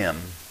to him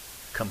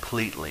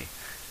completely.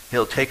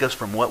 He'll take us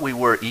from what we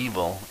were,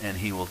 evil, and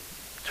he will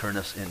turn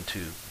us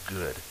into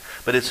good.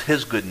 But it's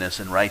his goodness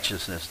and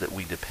righteousness that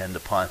we depend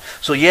upon.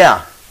 So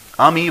yeah,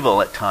 I'm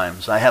evil at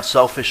times. I have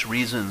selfish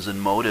reasons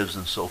and motives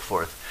and so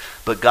forth.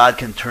 But God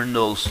can turn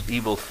those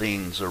evil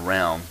things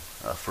around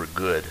for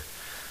good.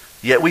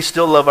 Yet we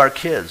still love our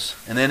kids.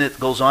 And then it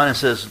goes on and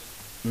says,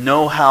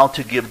 know how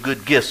to give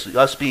good gifts.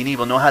 Us being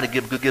evil, know how to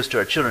give good gifts to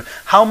our children.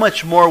 How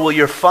much more will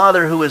your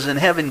Father who is in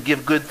heaven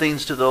give good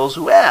things to those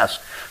who ask?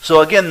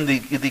 So again,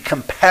 the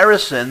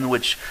comparison,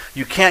 which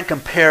you can't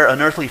compare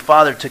an earthly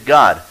father to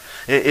God.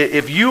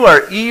 If you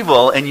are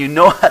evil and you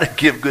know how to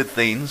give good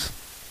things,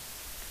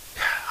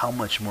 how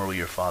much more will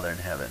your Father in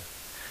heaven?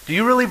 Do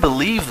you really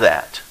believe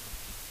that?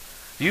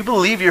 Do you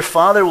believe your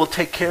Father will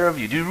take care of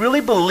you? Do you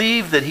really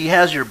believe that he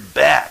has your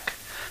back?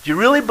 Do you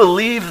really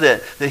believe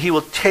that he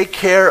will take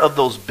care of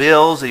those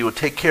bills, that he will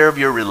take care of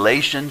your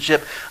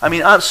relationship? I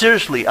mean,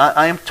 seriously,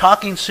 I am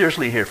talking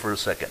seriously here for a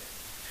second.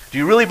 Do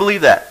you really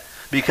believe that?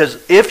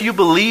 Because if you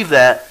believe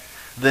that,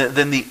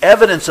 then the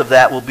evidence of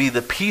that will be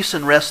the peace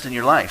and rest in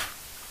your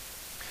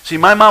life. See,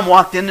 my mom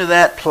walked into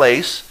that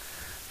place.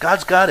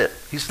 God's got it.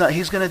 He's going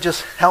to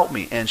just help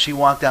me. And she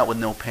walked out with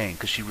no pain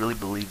because she really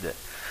believed it.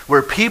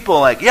 Where people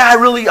are like, yeah,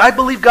 I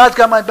believe God's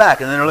got my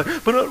back. And then they're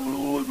like,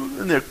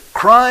 and they're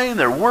crying,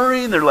 they're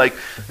worrying, they're like,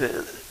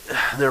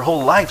 their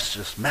whole life's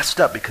just messed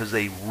up because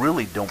they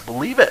really don't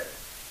believe it.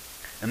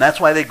 And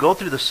that's why they go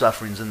through the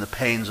sufferings and the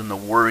pains and the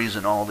worries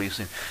and all these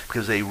things.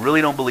 Because they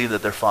really don't believe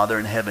that their Father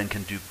in heaven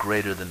can do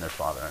greater than their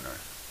Father on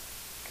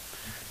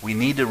earth. We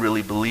need to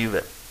really believe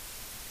it.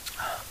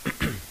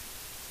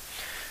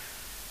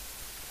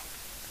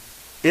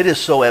 It is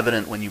so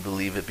evident when you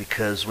believe it,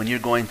 because when you're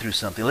going through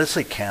something, let's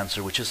say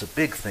cancer, which is a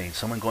big thing,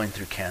 someone going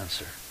through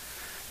cancer,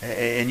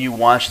 and you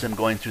watch them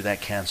going through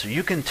that cancer,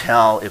 you can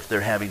tell if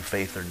they're having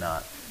faith or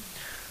not.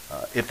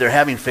 If they're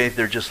having faith,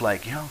 they're just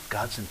like,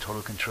 God's in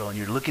total control, and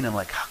you're looking at him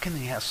like, how can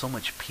he have so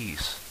much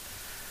peace?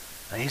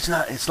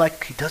 It's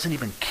like he doesn't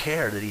even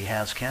care that he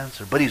has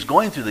cancer. But he's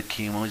going through the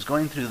chemo, he's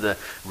going through the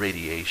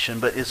radiation,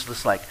 but it's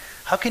just like,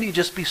 how can he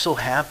just be so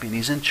happy? And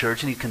he's in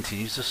church and he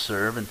continues to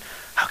serve, and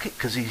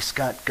because he's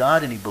got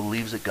God and he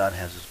believes that God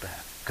has his back.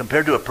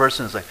 Compared to a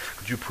person that's like,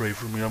 could you pray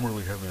for me? I'm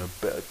really having a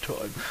bad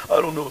time.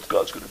 I don't know if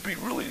God's going to be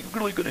really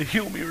going to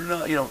heal me or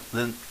not.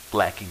 Then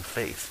lacking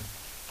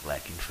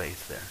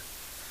faith there.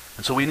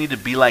 And so we need to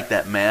be like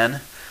that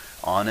man,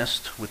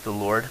 honest with the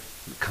Lord.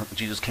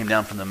 Jesus came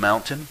down from the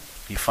mountain.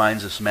 He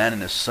finds this man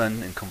and his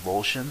son in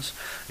convulsions,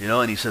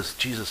 and he says,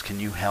 Jesus, can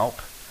you help?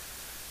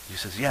 He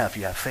says, yeah, if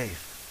you have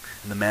faith.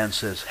 And the man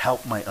says,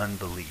 help my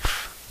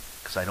unbelief,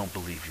 because I don't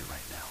believe you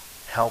right now.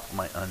 Help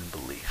my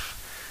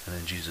unbelief. And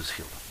then Jesus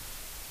healed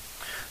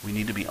him. We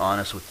need to be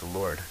honest with the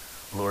Lord.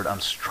 Lord,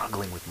 I'm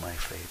struggling with my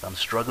faith. I'm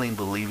struggling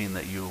believing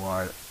that you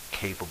are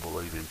capable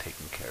of even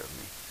taking care of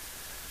me.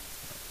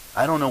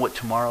 I don't know what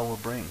tomorrow will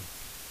bring.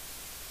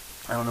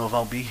 I don't know if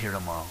I'll be here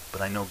tomorrow,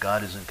 but I know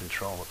God is in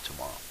control of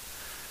tomorrow.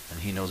 And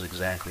he knows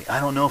exactly.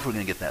 I don't know if we're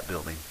going to get that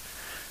building.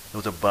 It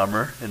was a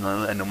bummer, and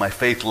I know my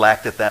faith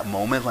lacked at that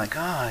moment. Like,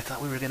 I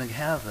thought we were going to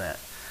have that.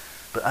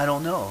 But I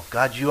don't know.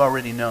 God, you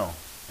already know.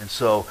 And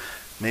so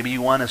maybe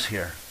you want us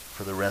here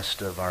for the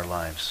rest of our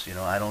lives.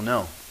 I don't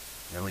know.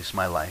 At least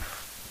my life.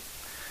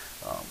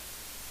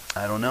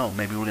 I don't know.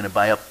 Maybe we're going to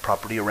buy up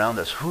property around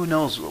us. Who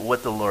knows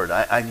what the Lord...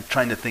 I'm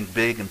trying to think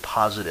big and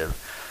positive,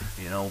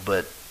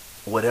 but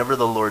whatever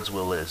the Lord's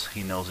will is,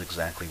 he knows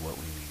exactly what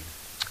we need.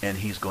 And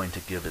he's going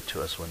to give it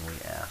to us when we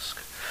ask.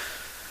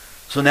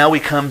 So now we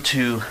come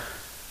to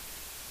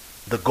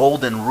the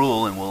golden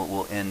rule, and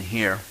we'll end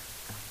here.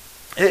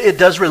 It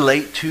does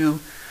relate to,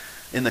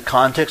 in the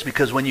context,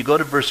 because when you go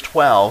to verse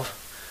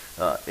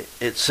 12,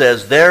 it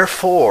says,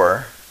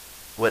 therefore,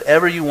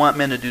 whatever you want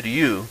men to do to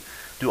you,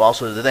 do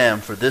also to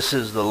them, for this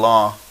is the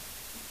law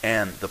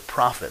and the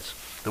prophets.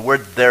 The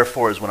word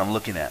therefore is what I'm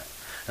looking at.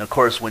 And of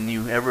course, when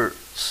you ever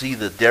see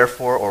the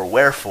therefore or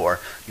wherefore,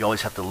 you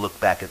always have to look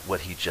back at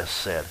what he just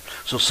said.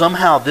 So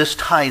somehow this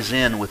ties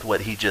in with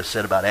what he just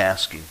said about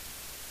asking.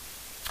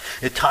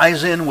 It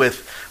ties in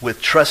with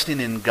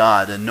trusting in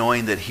God and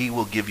knowing that he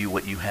will give you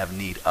what you have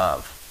need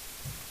of.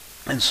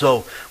 And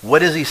so,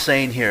 what is he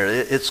saying here?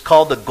 It's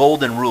called the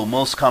golden rule.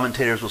 Most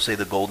commentators will say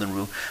the golden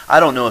rule.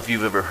 I don't know if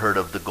you've ever heard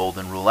of the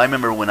golden rule. I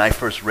remember when I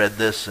first read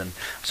this and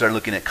started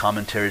looking at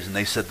commentaries and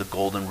they said the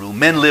golden rule.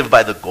 Men live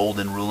by the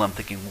golden rule. I'm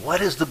thinking,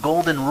 what is the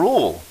golden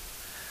rule?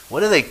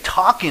 What are they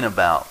talking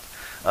about?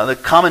 The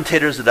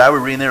commentators that I were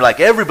reading, they're like,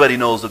 everybody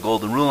knows the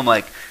golden rule. I'm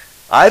like,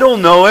 I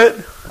don't know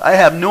it. I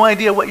have no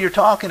idea what you're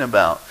talking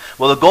about.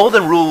 Well, the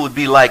golden rule would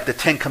be like the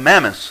 10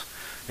 Commandments.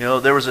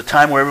 There was a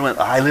time where everyone,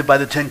 I live by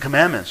the 10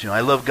 Commandments.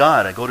 I love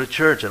God. I go to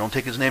church. I don't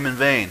take his name in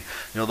vain.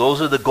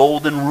 Those are the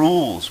golden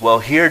rules. Well,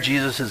 here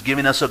Jesus is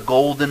giving us a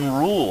golden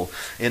rule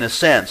in a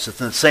sense. It's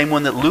the same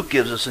one that Luke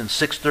gives us in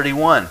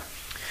 6:31.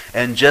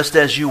 And just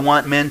as you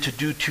want men to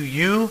do to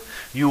you,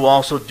 you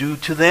also do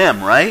to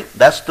them, right?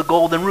 That's the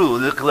golden rule.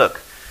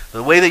 Look.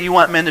 The way that you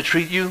want men to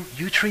treat you,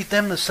 you treat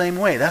them the same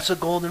way. That's a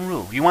golden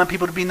rule. You want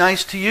people to be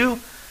nice to you?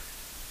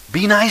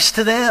 Be nice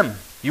to them.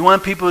 You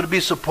want people to be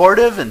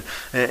supportive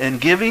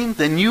and giving?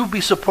 Then you be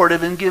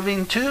supportive and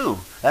giving too.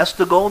 That's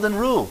the golden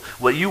rule.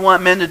 What you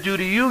want men to do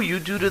to you, you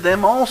do to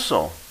them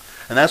also.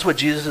 And that's what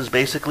Jesus is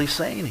basically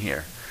saying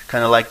here.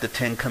 Kind of like the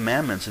 10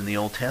 Commandments in the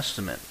Old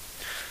Testament.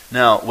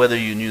 Now, whether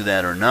you knew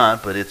that or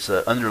not, but it's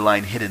an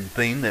underlying hidden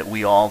thing that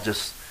we all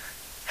just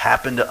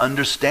happen to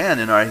understand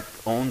in our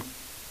own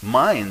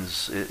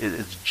minds.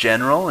 It's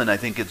general, and I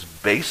think it's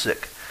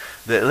basic.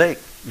 That, like,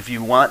 if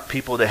you want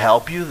people to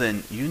help you,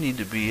 then you need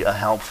to be a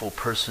helpful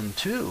person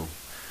too.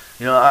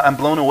 I'm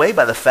blown away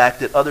by the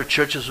fact that other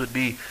churches would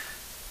be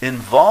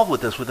involved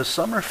with this, with a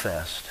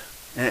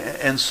Summerfest.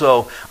 And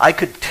so I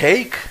could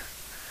take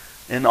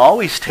and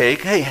always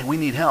take, hey, we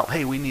need help.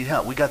 Hey, we need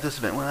help. We got this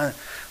event.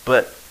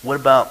 But what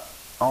about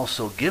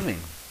also giving?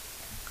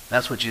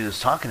 That's what Jesus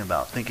is talking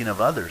about, thinking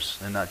of others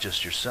and not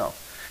just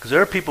yourself. Because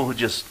there are people who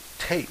just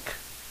take.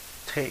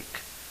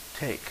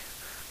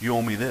 You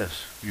owe me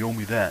this. You owe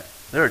me that.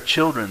 There are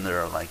children that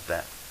are like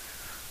that.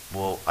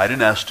 Well, I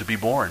didn't ask to be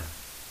born.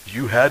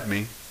 You had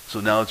me, so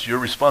now it's your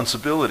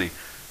responsibility.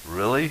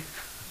 Really?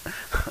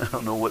 I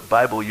don't know what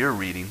Bible you're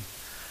reading.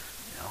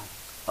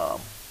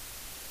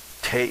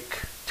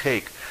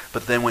 Take.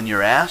 But then when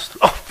you're asked,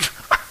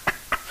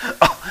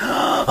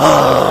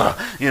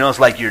 it's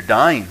like you're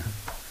dying.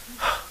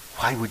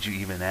 Why would you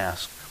even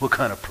ask? What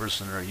kind of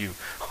person are you?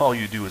 All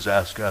you do is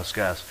ask.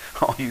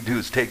 All you do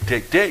is take.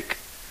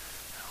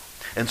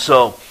 And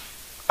so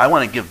I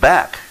want to give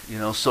back.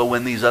 So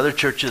when these other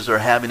churches are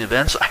having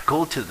events, I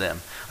go to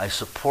them. I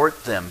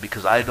support them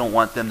because I don't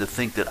want them to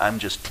think that I'm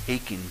just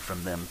taking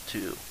from them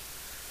too.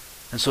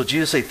 And so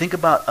Jesus said, think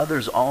about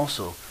others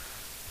also.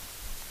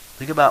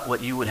 Think about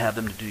what you would have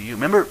them to do you.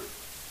 Remember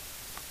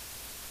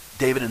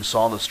David and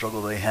Saul, the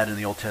struggle they had in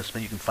the Old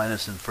Testament? You can find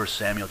this in 1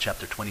 Samuel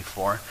chapter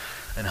 24,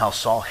 and how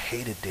Saul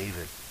hated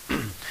David.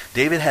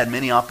 David had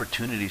many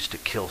opportunities to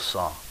kill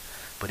Saul,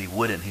 but he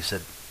wouldn't. He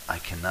said, I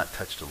cannot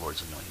touch the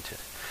Lord's anointed.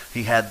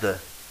 He had the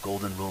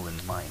golden rule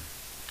in mind.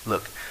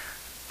 Look,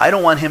 I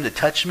don't want him to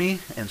touch me,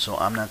 and so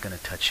I'm not going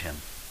to touch him.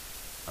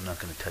 I'm not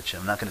going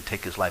to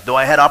take his life. Though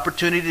I had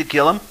opportunity to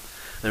kill him,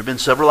 there have been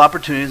several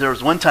opportunities. There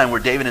was one time where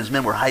David and his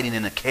men were hiding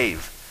in a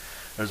cave.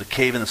 There was a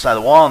cave in the side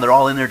of the wall, and they're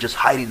all in there just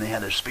hiding. They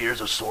had their spears,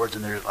 their swords,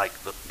 and they're like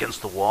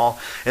against the wall.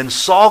 And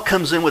Saul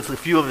comes in with a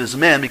few of his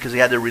men because he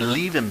had to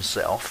relieve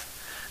himself.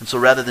 And so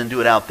rather than do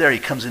it out there, he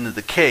comes into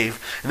the cave.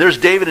 And there's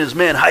David and his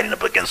men hiding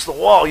up against the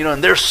wall,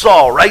 and there's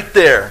Saul right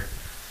there.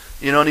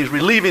 And he's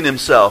relieving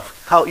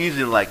himself. How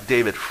easy, like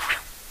David.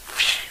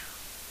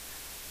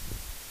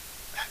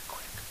 That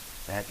quick.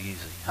 That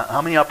easy.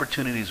 How many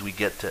opportunities we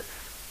get to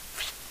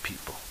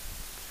people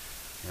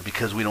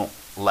because we don't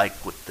like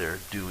what they're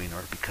doing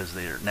or because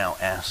they are now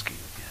asking.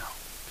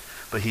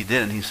 But he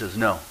didn't. He says,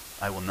 no,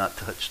 I will not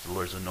touch the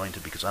Lord's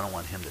anointed because I don't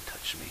want him to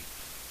touch me.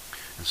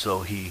 And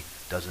so he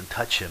doesn't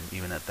touch him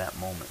even at that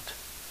moment.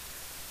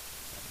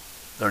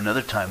 There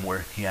another time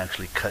where he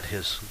actually cut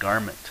his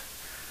garment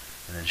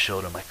and then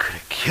showed him, I could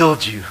have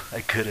killed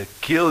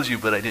you,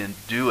 but I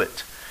didn't do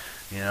it.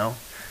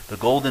 The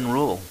golden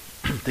rule,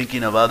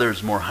 thinking of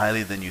others more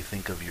highly than you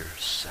think of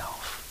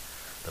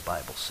yourself, the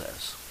Bible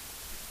says.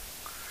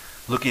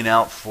 Looking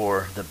out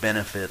for the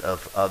benefit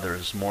of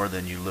others more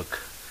than you look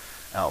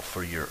out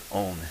for your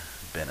own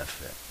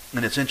benefit.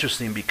 And it's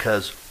interesting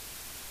because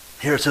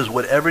here it says,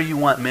 whatever you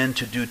want men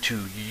to do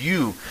to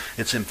you,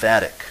 it's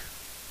emphatic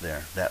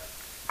there. That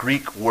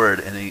Greek word,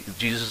 and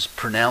Jesus is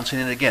pronouncing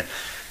it again.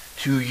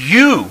 To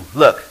you.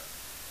 Look,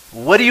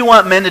 what do you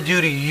want men to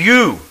do to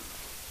you?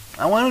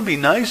 I want them to be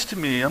nice to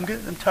me. I'm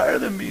tired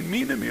of them being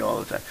mean to me all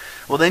the time.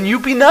 Well, then you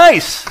be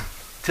nice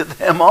to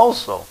them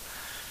also.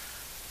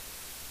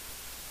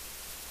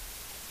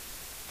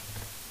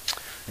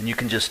 And you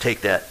can just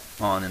take that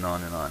on and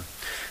on and on.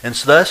 And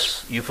so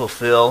thus you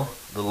fulfill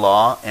the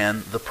law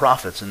and the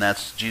prophets. And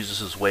that's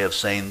Jesus' way of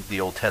saying the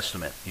Old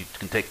Testament. You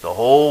can take the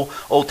whole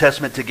Old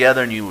Testament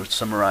together and you would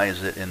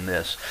summarize it in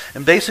this.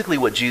 And basically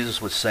what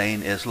Jesus was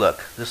saying is,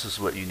 look, this is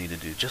what you need to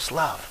do. Just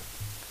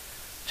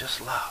love. Just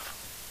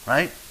love.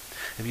 Right?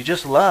 If you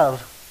just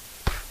love,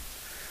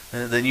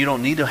 then you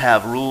don't need to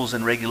have rules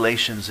and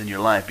regulations in your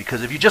life.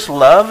 Because if you just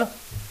love,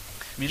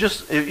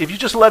 if you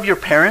just love your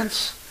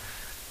parents,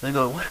 then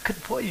go, what a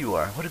good boy you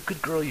are. What a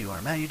good girl you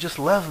are. Man, you just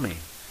love me.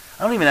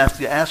 I don't even have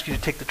to ask you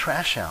to take the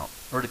trash out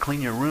or to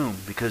clean your room,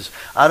 because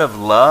out of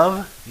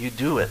love, you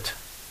do it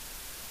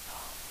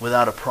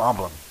without a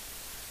problem.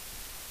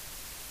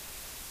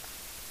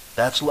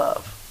 That's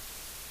love.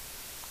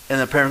 And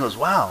the parent goes,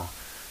 wow,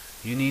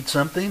 you need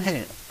something?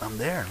 Hey, I'm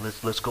there.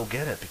 Let's go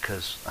get it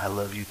because I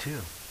love you too.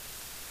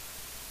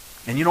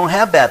 And you don't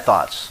have bad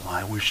thoughts. Oh,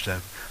 I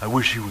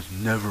wish he was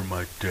never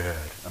my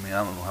dad. I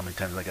don't know how many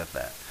times I got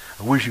that.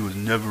 I wish he was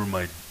never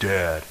my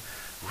dad.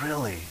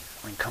 Really?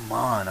 Come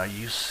on. Are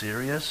you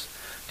serious?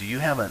 Do you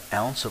have an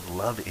ounce of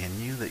love in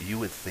you that you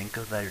would think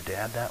of your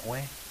dad that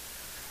way?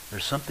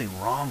 There's something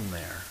wrong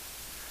there.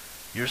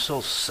 You're so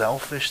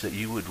selfish that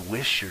you would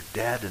wish your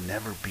dad to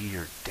never be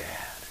your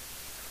dad.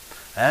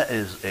 That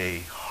is a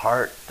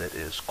heart that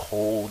is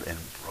cold and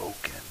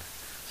broken.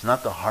 It's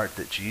not the heart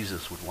that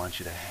Jesus would want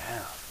you to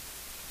have.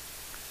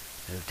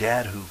 A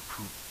dad who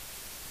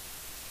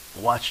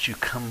watched you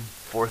come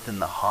forth in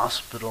the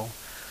hospital,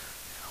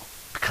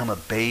 become a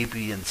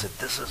baby, and said,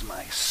 this is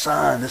my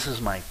son, this is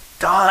my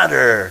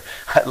daughter,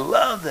 I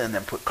love them,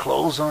 and put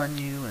clothes on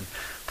you and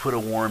put a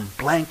warm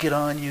blanket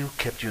on you,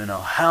 kept you in a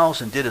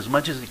house and did as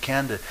much as he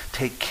can to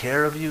take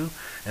care of you,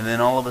 and then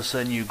all of a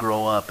sudden you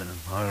grow up and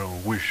I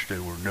don't wish they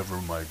were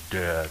never my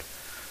dad.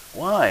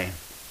 Why?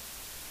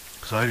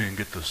 Because I didn't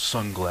get the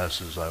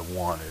sunglasses I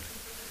wanted.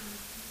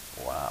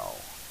 Wow.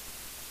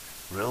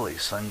 Really?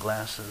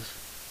 Sunglasses?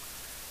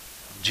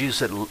 Jesus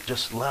said,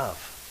 just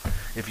love.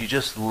 If you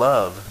just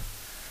love,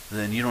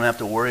 then you don't have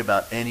to worry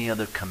about any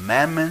other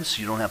commandments.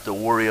 You don't have to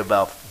worry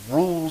about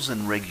rules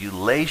and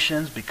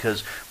regulations,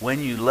 because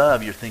when you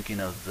love, you're thinking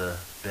of the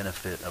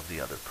benefit of the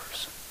other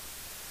person.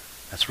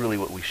 That's really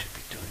what we should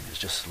be doing, is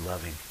just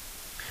loving.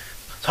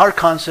 It's a hard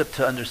concept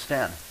to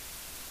understand.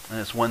 And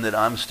it's one that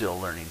I'm still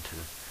learning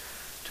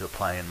to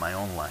apply in my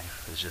own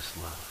life, is just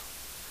love.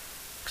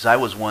 Because I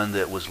was one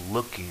that was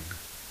looking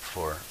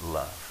for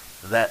love.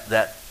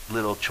 That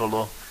little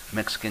cholo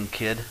Mexican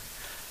kid,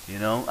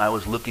 I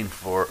was looking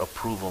for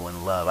approval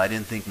and love. I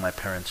didn't think my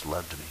parents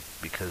loved me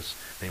because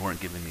they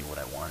weren't giving me what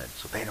I wanted.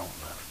 So they don't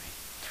love me.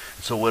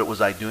 And so what was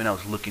I doing? I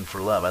was looking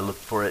for love. I looked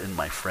for it in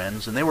my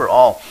friends. And they were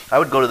all, I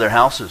would go to their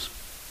houses.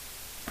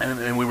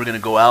 And we were going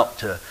to go out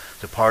to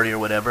party or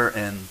whatever.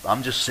 And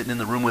I'm just sitting in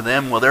the room with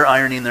them while they're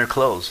ironing their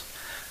clothes.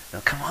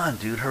 Come on,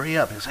 dude, hurry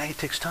up. He goes, hey, it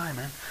takes time,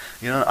 man.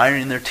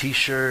 Ironing their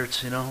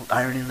T-shirts,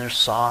 ironing their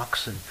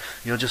socks, and,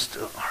 just,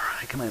 all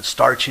right, come on,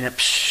 starching it,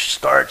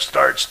 starch.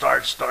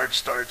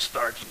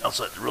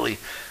 So it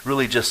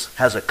really just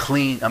has a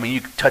clean, you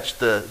touch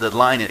the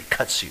line and it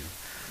cuts you.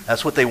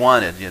 That's what they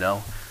wanted,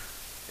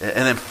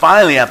 And then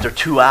finally, after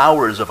 2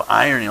 hours of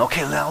ironing,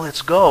 okay, now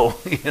let's go,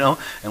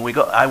 and we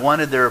go. I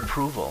wanted their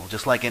approval,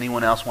 just like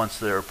anyone else wants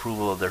their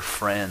approval of their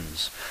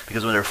friends.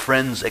 Because when their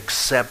friends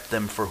accept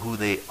them for who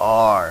they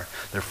are,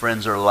 their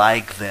friends are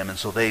like them, and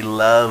so they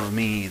love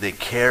me, they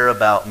care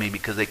about me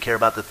because they care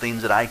about the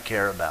things that I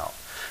care about.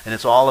 And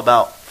it's all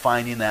about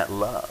finding that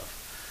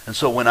love. And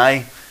so when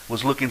I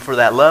was looking for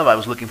that love, I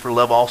was looking for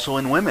love also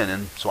in women.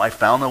 And so I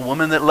found a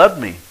woman that loved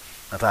me.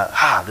 I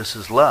thought, this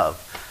is love.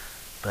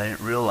 But I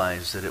didn't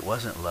realize that it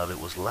wasn't love, it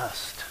was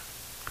lust.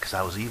 Because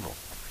I was evil.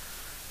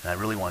 And I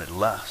really wanted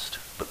lust.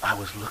 But I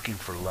was looking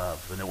for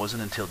love. And it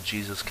wasn't until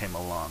Jesus came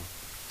along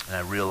and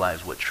I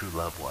realized what true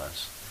love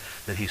was.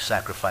 That he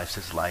sacrificed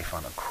his life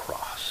on a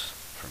cross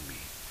for me.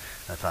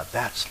 And I thought,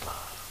 that's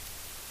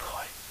love.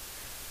 Boy.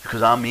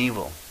 Because I'm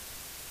evil.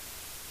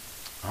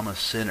 I'm a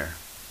sinner.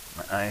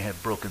 I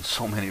have broken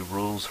so many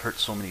rules, hurt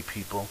so many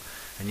people.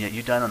 And yet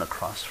you died on a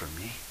cross for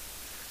me?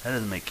 That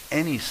doesn't make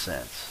any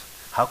sense.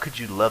 How could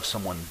you love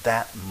someone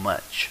that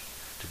much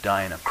to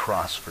die on a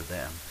cross for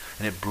them?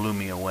 And it blew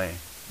me away.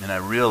 And I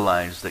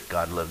realized that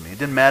God loved me. It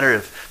didn't matter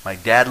if my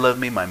dad loved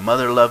me, my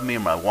mother loved me,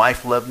 or my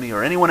wife loved me,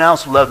 or anyone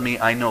else loved me.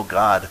 I know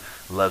God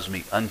loves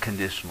me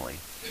unconditionally,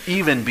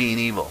 even being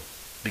evil.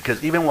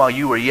 Because even while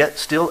you were yet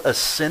still a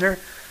sinner,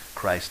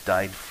 Christ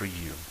died for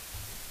you.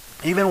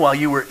 Even while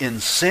you were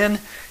in sin,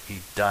 he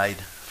died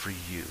for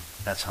you.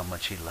 That's how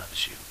much he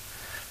loves you.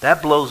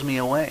 That blows me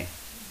away.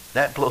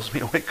 That blows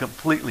me away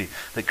completely,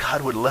 that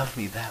God would love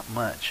me that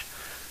much.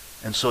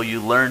 And so you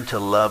learn to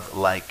love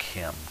like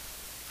him,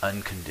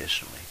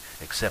 unconditionally,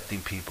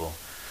 accepting people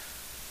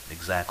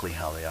exactly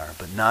how they are,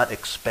 but not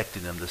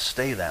expecting them to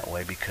stay that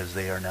way because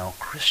they are now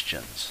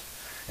Christians.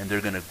 And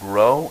they're going to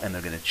grow, and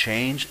they're going to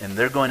change, and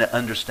they're going to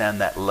understand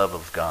that love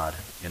of God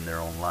in their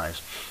own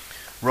lives.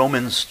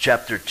 Romans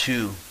chapter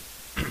 2,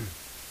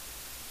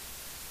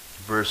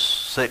 verse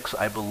 6,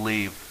 I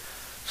believe,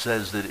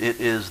 says that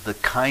it is the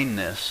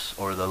kindness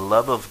or the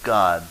love of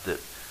God that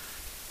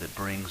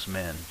brings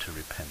men to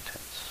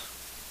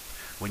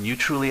repentance. When you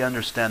truly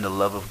understand the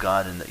love of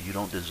God and that you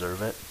don't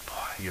deserve it,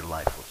 boy, your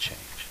life will change.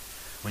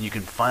 When you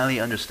can finally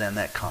understand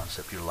that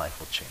concept, your life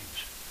will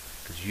change.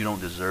 Because you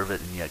don't deserve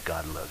it and yet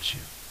God loves you.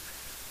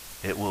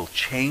 It will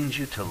change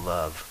you to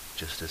love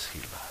just as he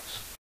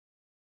loves.